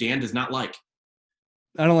Memphis, who Dan does not like.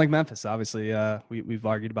 I don't like Memphis. Obviously, we've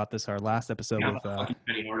argued about this our last episode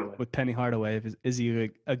with Penny Hardaway. Is he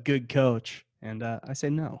a good coach? And I say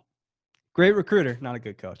no. Great recruiter, not a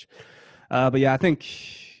good coach. But yeah, I think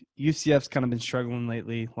UCF's kind of been struggling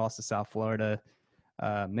lately. Lost to South Florida.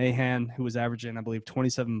 Mahan, who was averaging, I believe,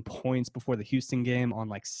 27 points before the Houston game on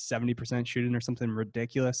like 70% shooting or something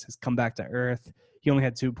ridiculous, has come back to earth. He only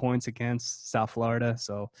had 2 points against South Florida,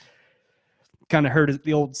 so kind of hurt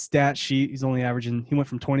the old stat sheet. He went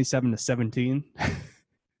from 27 to 17.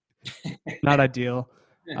 Not ideal.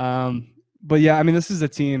 But yeah, I mean, this is a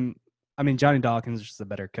team. I mean, Johnny Dawkins is just a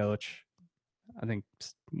better coach. I think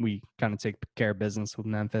we kind of take care of business with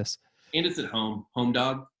Memphis. And it's at home. Home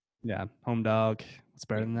dog. Yeah, home dog. What's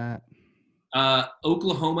better than that?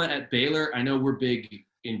 Oklahoma at Baylor. I know we're big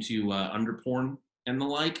into under porn and the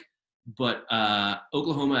like, but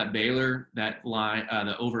Oklahoma at Baylor, that line,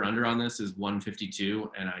 the over-under on this is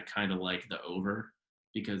 152, and I kind of like the over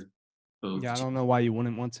because both. Yeah, I don't know why you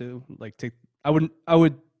wouldn't want to. I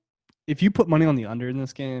would if you put money on the under in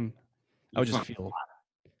this game, I would just Fuck.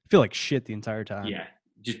 feel like shit the entire time. Yeah,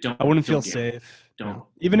 just don't. I wouldn't don't feel gamble. safe. Don't. No.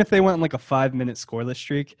 Even if they went on like a 5-minute scoreless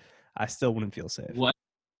streak, I still wouldn't feel safe. What?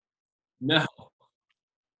 No.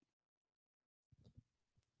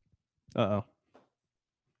 Uh-oh.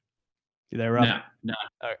 You there, Rob? No.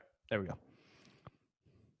 All right, there we go.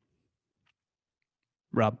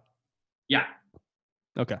 Rob? Yeah.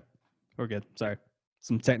 Okay, we're good. Sorry.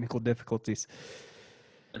 Some technical difficulties.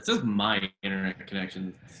 It says my internet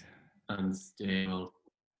connection's unstable.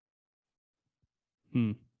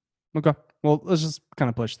 Okay. Well, let's just kind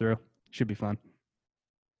of push through. Should be fun.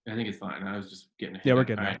 I think it's fine. I was just getting ahead. Yeah, we're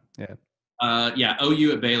good All now. right. Yeah.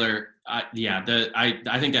 OU at Baylor. I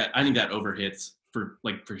think that over hits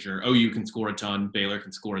for sure. OU can score a ton. Baylor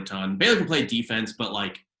can score a ton. Baylor can play defense, but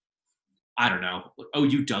I don't know.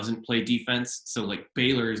 OU doesn't play defense, so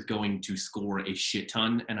Baylor is going to score a shit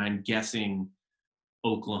ton, and I'm guessing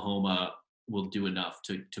Oklahoma will do enough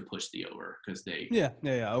to push the over because they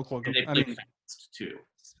Oklahoma. and they play fast too.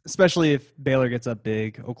 Especially if Baylor gets up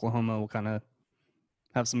big, Oklahoma will kind of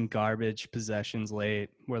have some garbage possessions late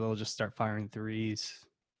where they'll just start firing threes.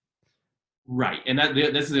 Right, and that's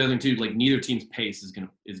the other thing too. Neither team's pace is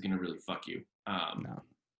gonna really fuck you. No.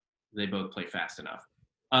 They both play fast enough.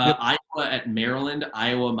 Yep. Iowa at Maryland.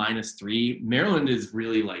 Iowa -3. Maryland is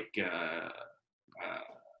really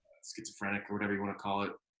schizophrenic or whatever you want to call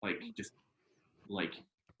it.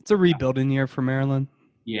 It's a rebuilding year for Maryland.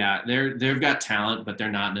 Yeah, they've got talent, but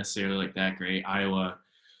they're not necessarily that great. Iowa,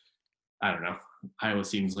 I don't know. Iowa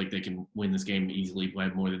seems like they can win this game easily by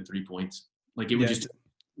more than 3 points. It would just,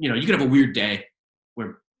 you could have a weird day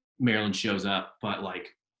where Maryland shows up, but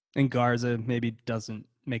and Garza maybe doesn't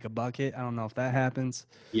make a bucket. I don't know if that happens.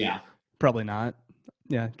 Yeah, probably not.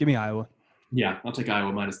 Yeah, give me Iowa. Yeah, I'll take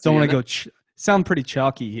Iowa -3. Don't want to go sound pretty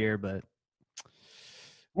chalky here, but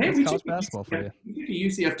hey, it's college basketball for you. We took a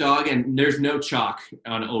UCF dog, and there's no chalk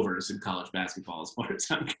on overs in college basketball as far as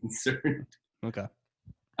I'm concerned. Okay.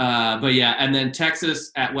 But yeah, and then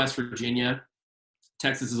Texas at West Virginia.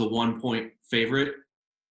 Texas is a 1-point favorite.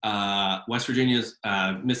 West Virginia's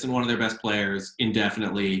missing one of their best players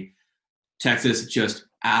indefinitely. Texas just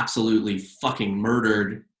absolutely fucking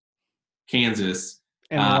murdered Kansas.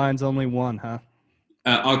 And the line's only 1, huh?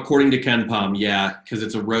 According to Ken Pom, yeah, because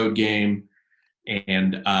it's a road game.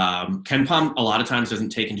 And Ken Pom a lot of times doesn't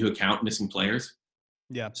take into account missing players.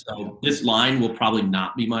 Yeah. So this line will probably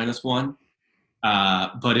not be -1.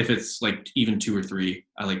 But if it's even 2 or 3,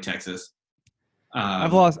 I like Texas.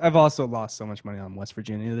 I've also lost so much money on West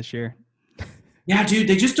Virginia this year. Yeah, dude,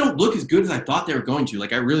 they just don't look as good as I thought they were going to.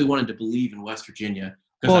 I really wanted to believe in West Virginia.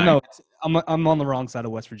 Well, I'm on the wrong side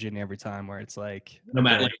of West Virginia every time, where it's no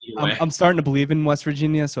matter I'm starting to believe in West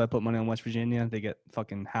Virginia, so I put money on West Virginia. They get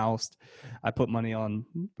fucking housed. I put money on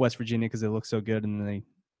West Virginia because they look so good, and then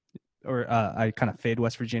I kind of fade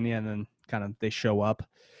West Virginia, and then kind of they show up.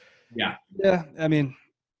 Yeah. Yeah, I mean,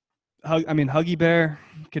 Huggy Bear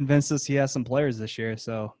convinced us he has some players this year,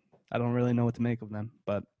 so I don't really know what to make of them.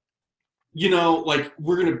 But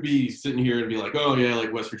we're gonna be sitting here and be like, oh yeah,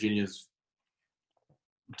 West Virginia's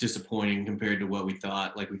disappointing compared to what we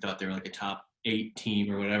thought. We thought they were a top 8 team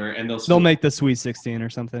or whatever, and they'll make the Sweet 16 or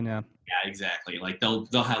something. Yeah. Yeah, exactly.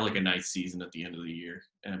 They'll have a nice season at the end of the year,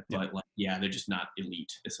 but they're just not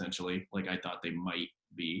elite essentially. I thought they might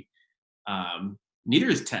be. Neither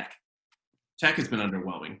is Tech. Tech has been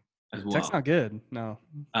underwhelming as well. Tech's not good. No.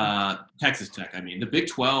 Texas Tech. I mean, the Big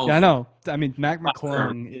 12. Yeah, I know. I mean, Mac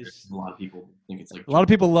McClung is. A lot of people think it's a lot of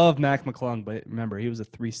people love Mac McClung, but remember, he was a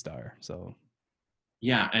 3-star. So.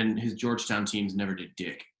 Yeah, and his Georgetown teams never did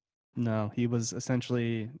dick. No, he was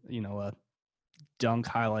essentially, a dunk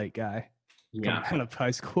highlight guy coming out of high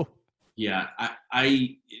school. Yeah,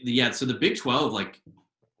 so the Big 12,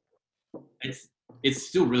 it's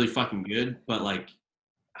still really fucking good, but I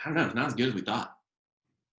don't know, it's not as good as we thought.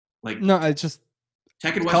 No, it's just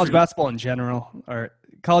Tech and college basketball in general,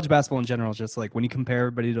 just when you compare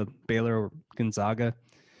everybody to Baylor or Gonzaga.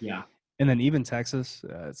 Yeah. And then even Texas,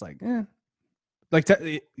 it's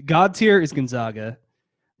God tier is Gonzaga,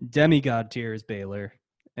 demigod tier is Baylor,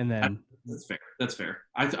 and then that's fair.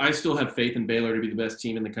 I still have faith in Baylor to be the best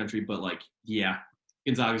team in the country, but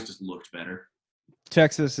Gonzaga's just looked better.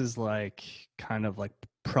 Texas is kind of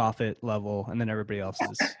prophet level, and then everybody else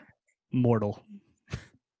is mortal.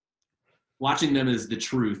 Watching them is the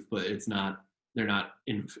truth, but it's not. They're not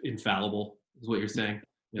infallible, is what you're saying.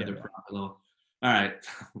 Yeah, they're prophet level. All right.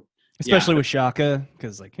 Especially with Shaka,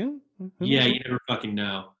 because who yeah, you never fucking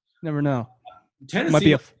know. Never know.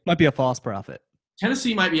 Tennessee might be a false prophet.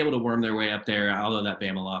 Tennessee might be able to worm their way up there, although that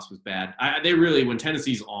Bama loss was bad. They really, when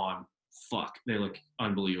Tennessee's on, fuck, they look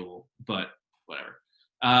unbelievable. But whatever.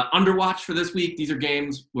 Underwatch for this week. These are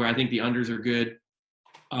games where I think the unders are good.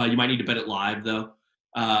 You might need to bet it live though.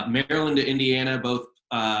 Maryland to Indiana, both.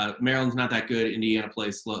 Maryland's not that good. Indiana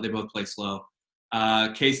plays slow. They both play slow.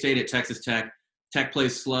 K-State at Texas Tech. Tech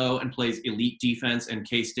plays slow and plays elite defense, and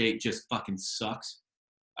K-State just fucking sucks.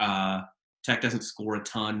 Tech doesn't score a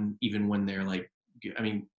ton, even when they're like. I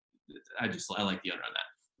mean, I like the under on that.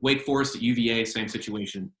 Wake Forest at UVA, same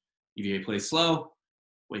situation. UVA plays slow.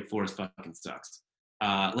 Wake Forest fucking sucks.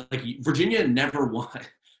 Like Virginia never won.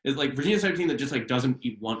 It's like Virginia's a team that just like doesn't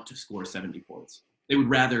want to score 70 points. They would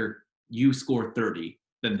rather you score 30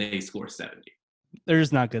 than they score 70. They're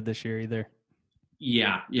just not good this year either.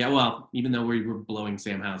 Yeah. Well, even though we were blowing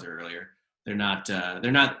Sam Hauser earlier, they're not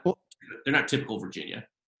typical Virginia.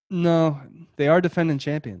 No, they are defending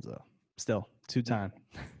champions though. Still, 2-time.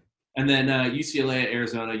 And then UCLA at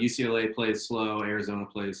Arizona. UCLA plays slow. Arizona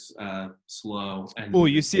plays slow. And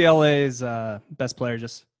UCLA's best player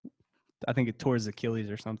just, I think it tore his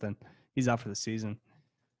Achilles or something. He's out for the season.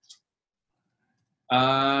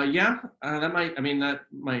 That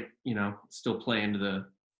might still play into the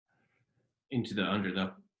under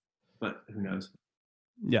though, but who knows?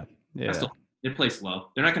 Yeah. They play slow.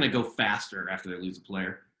 They're not going to go faster after they lose a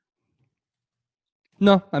player.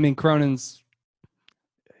 No, I mean Cronin's.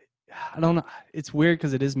 I don't know. It's weird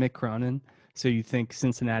because it is Mick Cronin, so you think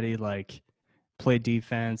Cincinnati like play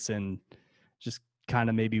defense and just kind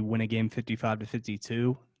of maybe win a game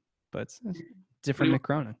 55-52, but it's different Mick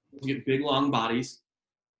Cronin. You get big long bodies.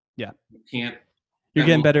 Yeah, You're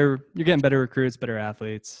getting better. You're getting better recruits, better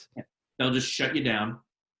athletes. They'll just shut you down,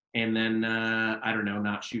 and then I don't know,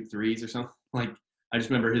 not shoot threes or something. Like I just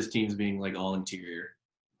remember his teams being like all interior.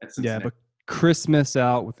 Yeah, but Chris Smith's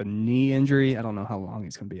out with a knee injury. I don't know how long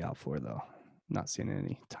he's going to be out for though. Not seeing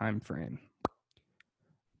any time frame.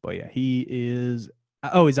 But yeah, he is.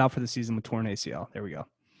 Oh, he's out for the season with torn ACL. There we go.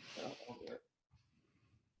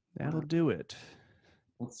 That'll do it.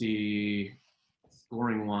 Let's see.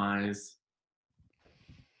 Scoring wise,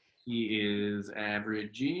 he is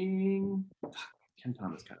averaging. Ken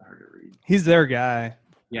Thomas kind of hard to read. He's their guy.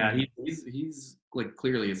 Yeah, he's like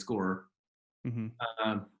clearly a scorer. Mm-hmm.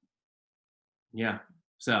 Yeah,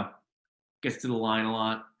 so gets to the line a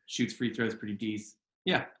lot, shoots free throws pretty decent.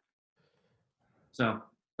 Yeah, so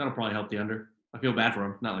that'll probably help the under. I feel bad for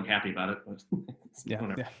him, not like happy about it, but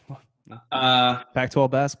whatever. Yeah. Pac-12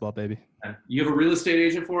 basketball, baby. You have a real estate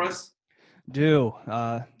agent for us? Do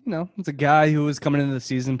it's a guy who was coming into the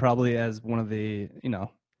season probably as one of the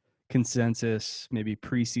consensus maybe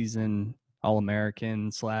preseason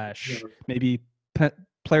All-American / maybe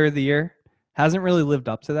player of the year. Hasn't really lived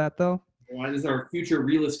up to that though. This is our future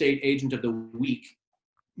real estate agent of the week.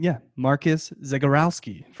 Yeah, Marcus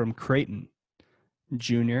Zagorowski from Creighton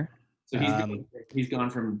Jr. So he's gone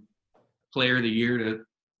from player of the year to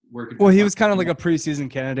working. Well, he was kind of like a preseason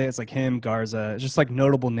candidate. It's like him, Garza, just like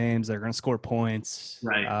notable names that are going to score points.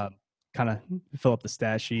 Right. Kind of fill up the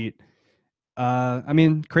stat sheet. I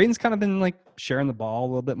mean, Creighton's kind of been like sharing the ball a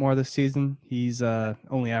little bit more this season. He's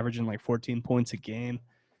only averaging like 14 points a game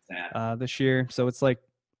this year. So it's like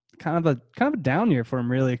kind of a down year for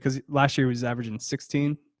him really, because last year he was averaging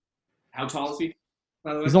 16. How tall is he,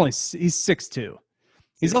 by the way? He's 6'2".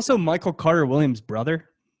 He's also Michael Carter Williams' brother.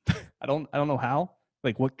 I don't know how,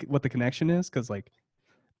 like what the connection is, because like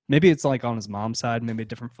maybe it's like on his mom's side, maybe a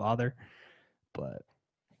different father, but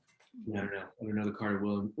I don't know the Carter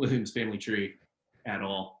Williams family tree at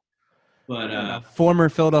all. But former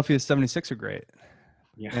Philadelphia 76er great.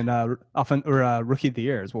 Yeah. And rookie of the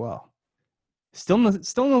year as well. Still in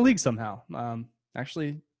the league somehow.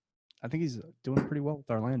 Actually, I think he's doing pretty well with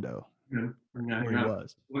Orlando. What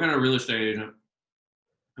kind of real estate agent?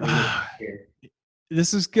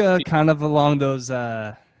 This is kind of along those.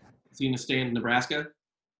 Is he going to stay in Nebraska?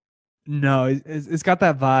 No, it's got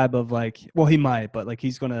that vibe of like, well, he might, but like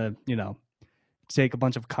he's going to, take a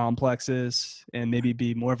bunch of complexes and maybe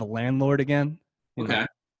be more of a landlord again. Okay.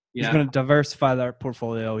 Yeah. He's going to diversify their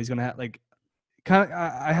portfolio. He's going to have like,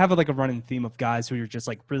 I have like a running theme of guys who are just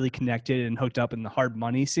like really connected and hooked up in the hard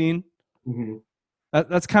money scene. Mm-hmm.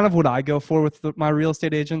 That's kind of what I go for with my real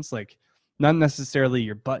estate agents. Like, not necessarily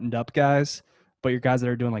your buttoned up guys, but your guys that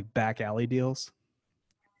are doing like back alley deals.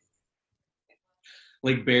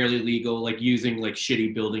 Like barely legal, like using like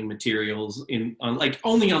shitty building materials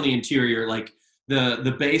only on the interior. Like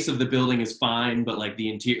the base of the building is fine, but like the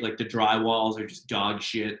interior, like the drywalls are just dog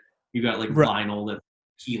shit. You got like vinyl that's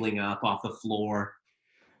peeling up off the floor.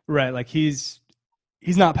 Right. Like he's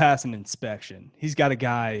not passing inspection. He's got a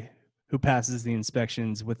guy who passes the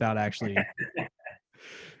inspections without actually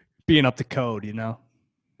being up to code,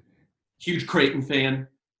 Huge Creighton fan.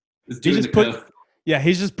 Is He doing just the code. Yeah,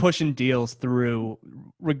 he's just pushing deals through,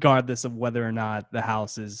 regardless of whether or not the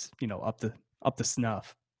house is, up to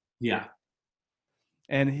snuff. Yeah.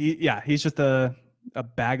 And he's just a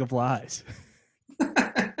bag of lies.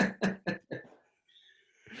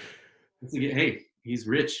 Hey, he's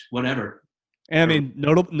rich. Whatever. And I mean,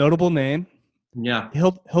 notable name. Yeah.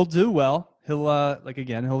 He'll do well. He'll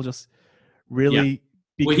he'll just really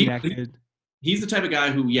be Well, connected. He's the type of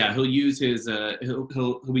guy who, he'll use his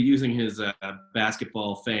he'll be using his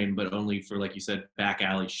basketball fame, but only for, like you said, back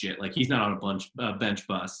alley shit. Like, he's not on a bench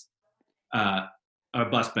bus, or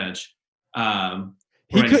bus bench.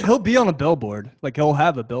 He'll be on a billboard. Like, he'll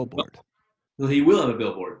have a billboard Well, he will have a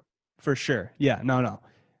billboard. for sure. Yeah, no.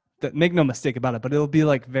 Make no mistake about it. But it'll be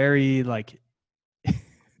like very like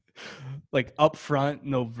like upfront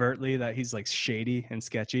and overtly that he's like shady and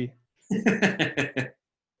sketchy.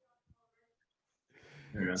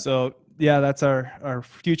 So yeah, that's our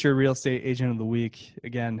future real estate agent of the week.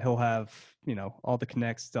 Again, he'll have, all the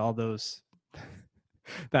connects to all those,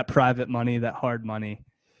 that private money, that hard money.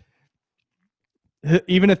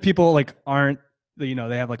 Even if people like aren't, they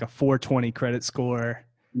have like a 420 credit score.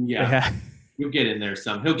 Yeah. He'll get in there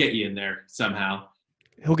he'll get you in there somehow.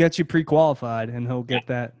 He'll get you pre-qualified and he'll get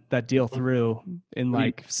that deal through in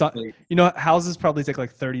like, houses probably take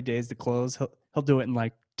like 30 days to close. He'll do it in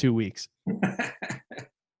like 2 weeks.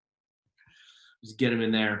 Just get him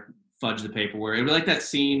in there, fudge the paperwork. It'd be like that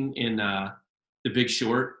scene in The Big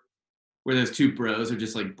Short where those two bros are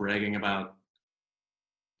just like bragging about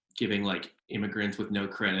giving like immigrants with no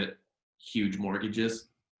credit huge mortgages.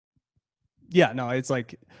 Yeah, no, it's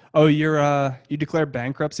like, oh, you declared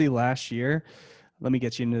bankruptcy last year. Let me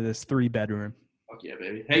get you into this 3-bedroom. Fuck yeah,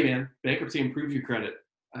 baby. Hey, man, bankruptcy improves your credit.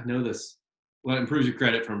 I know this. Well, it improves your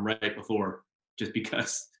credit from right before, just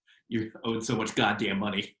because you're owed so much goddamn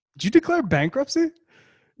money. Did you declare bankruptcy?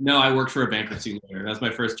 No, I worked for a bankruptcy lawyer. That was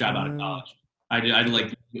my first job out of college. I did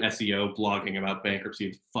like SEO blogging about bankruptcy.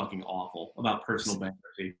 It's fucking awful, about personal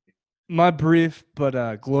bankruptcy. My brief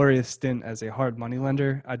but glorious stint as a hard money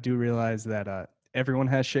lender, I do realize that everyone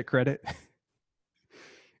has shit credit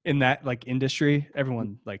in that like industry.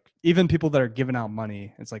 Everyone, like even people that are giving out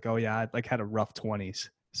money, it's like, oh yeah, I like had a rough 20s.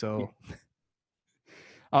 So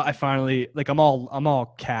I finally like I'm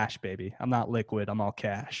all cash, baby. I'm not liquid. I'm all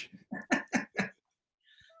cash.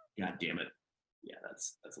 God damn it. Yeah,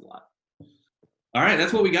 that's a lot. All right,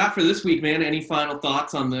 that's what we got for this week, man. Any final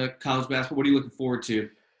thoughts on the college basketball? What are you looking forward to?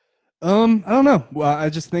 I don't know. Well, I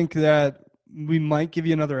just think that we might give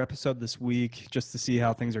you another episode this week just to see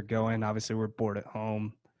how things are going. Obviously, we're bored at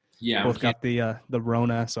home. Yeah, both got the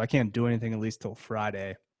Rona, so I can't do anything at least till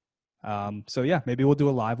Friday. So yeah, maybe we'll do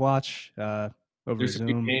a live watch over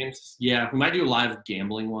Zoom. Games. Yeah, we might do a live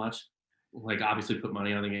gambling watch. Like, obviously, put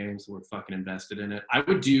money on the games. We're fucking invested in it. I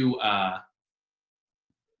would do.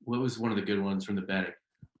 What was one of the good ones from the betting?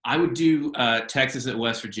 I would do Texas at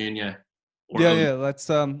West Virginia. Yeah. Let's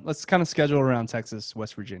kind of schedule around Texas,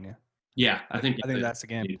 West Virginia. Yeah, I think that's the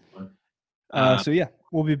game. So yeah,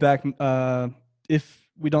 we'll be back. If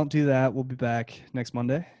we don't do that, we'll be back next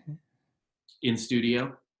Monday. In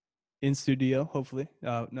studio, hopefully.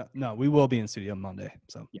 No, we will be in studio Monday.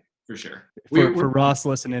 So yeah, for sure. For Ross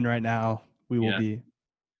listening right now, we will be.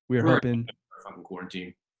 We're hoping. Fucking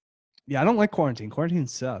quarantine. Yeah, I don't like quarantine. Quarantine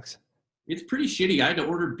sucks. It's pretty shitty. I had to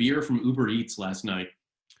order beer from Uber Eats last night.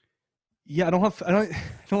 Yeah, I don't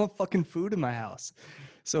have fucking food in my house,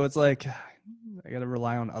 so it's like I gotta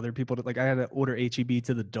rely on other people to, like, I gotta order HEB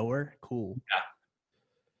to the door. Cool.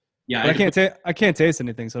 Yeah. But I can't taste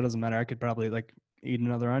anything, so it doesn't matter. I could probably like eat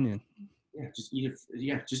another onion. Yeah, just eat it.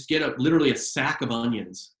 Yeah, just get literally a sack of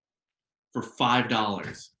onions for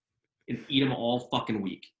 $5 and eat them all fucking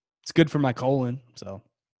week. It's good for my colon, so.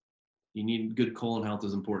 You need good colon health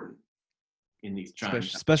is important in these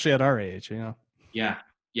times, especially at our age, you know. Yeah.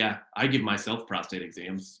 I give myself prostate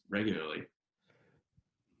exams regularly.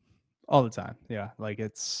 All the time. Yeah, like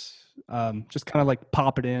it's just kind of like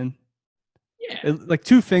pop it in. Yeah. Like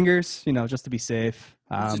 2 fingers, just to be safe.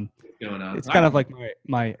 Going on. It's kind of like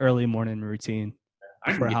my early morning routine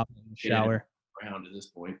before I hop in the shower. Around at this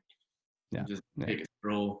point. Yeah. Just take a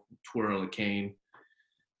stroll, twirl a cane.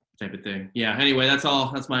 Type of thing. Yeah. Anyway, that's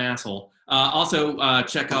all. That's my asshole. Also,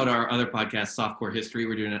 check out our other podcast, Softcore History.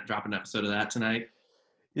 We're dropping an episode of that tonight.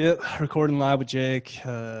 Yep, recording live with Jake.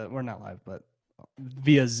 We're not live, but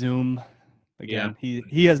via Zoom. Again,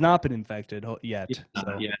 he has not been infected yet.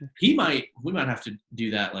 Yeah. We might have to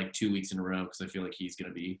do that like 2 weeks in a row because I feel like he's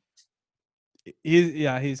gonna be.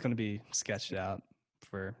 He's gonna be sketched out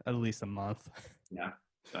for at least a month. Yeah.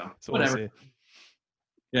 So whatever. We'll see.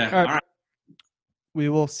 Yeah. All right. We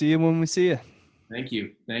will see you when we see you. Thank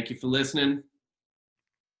you. Thank you for listening.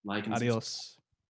 Like and subscribe. Adios.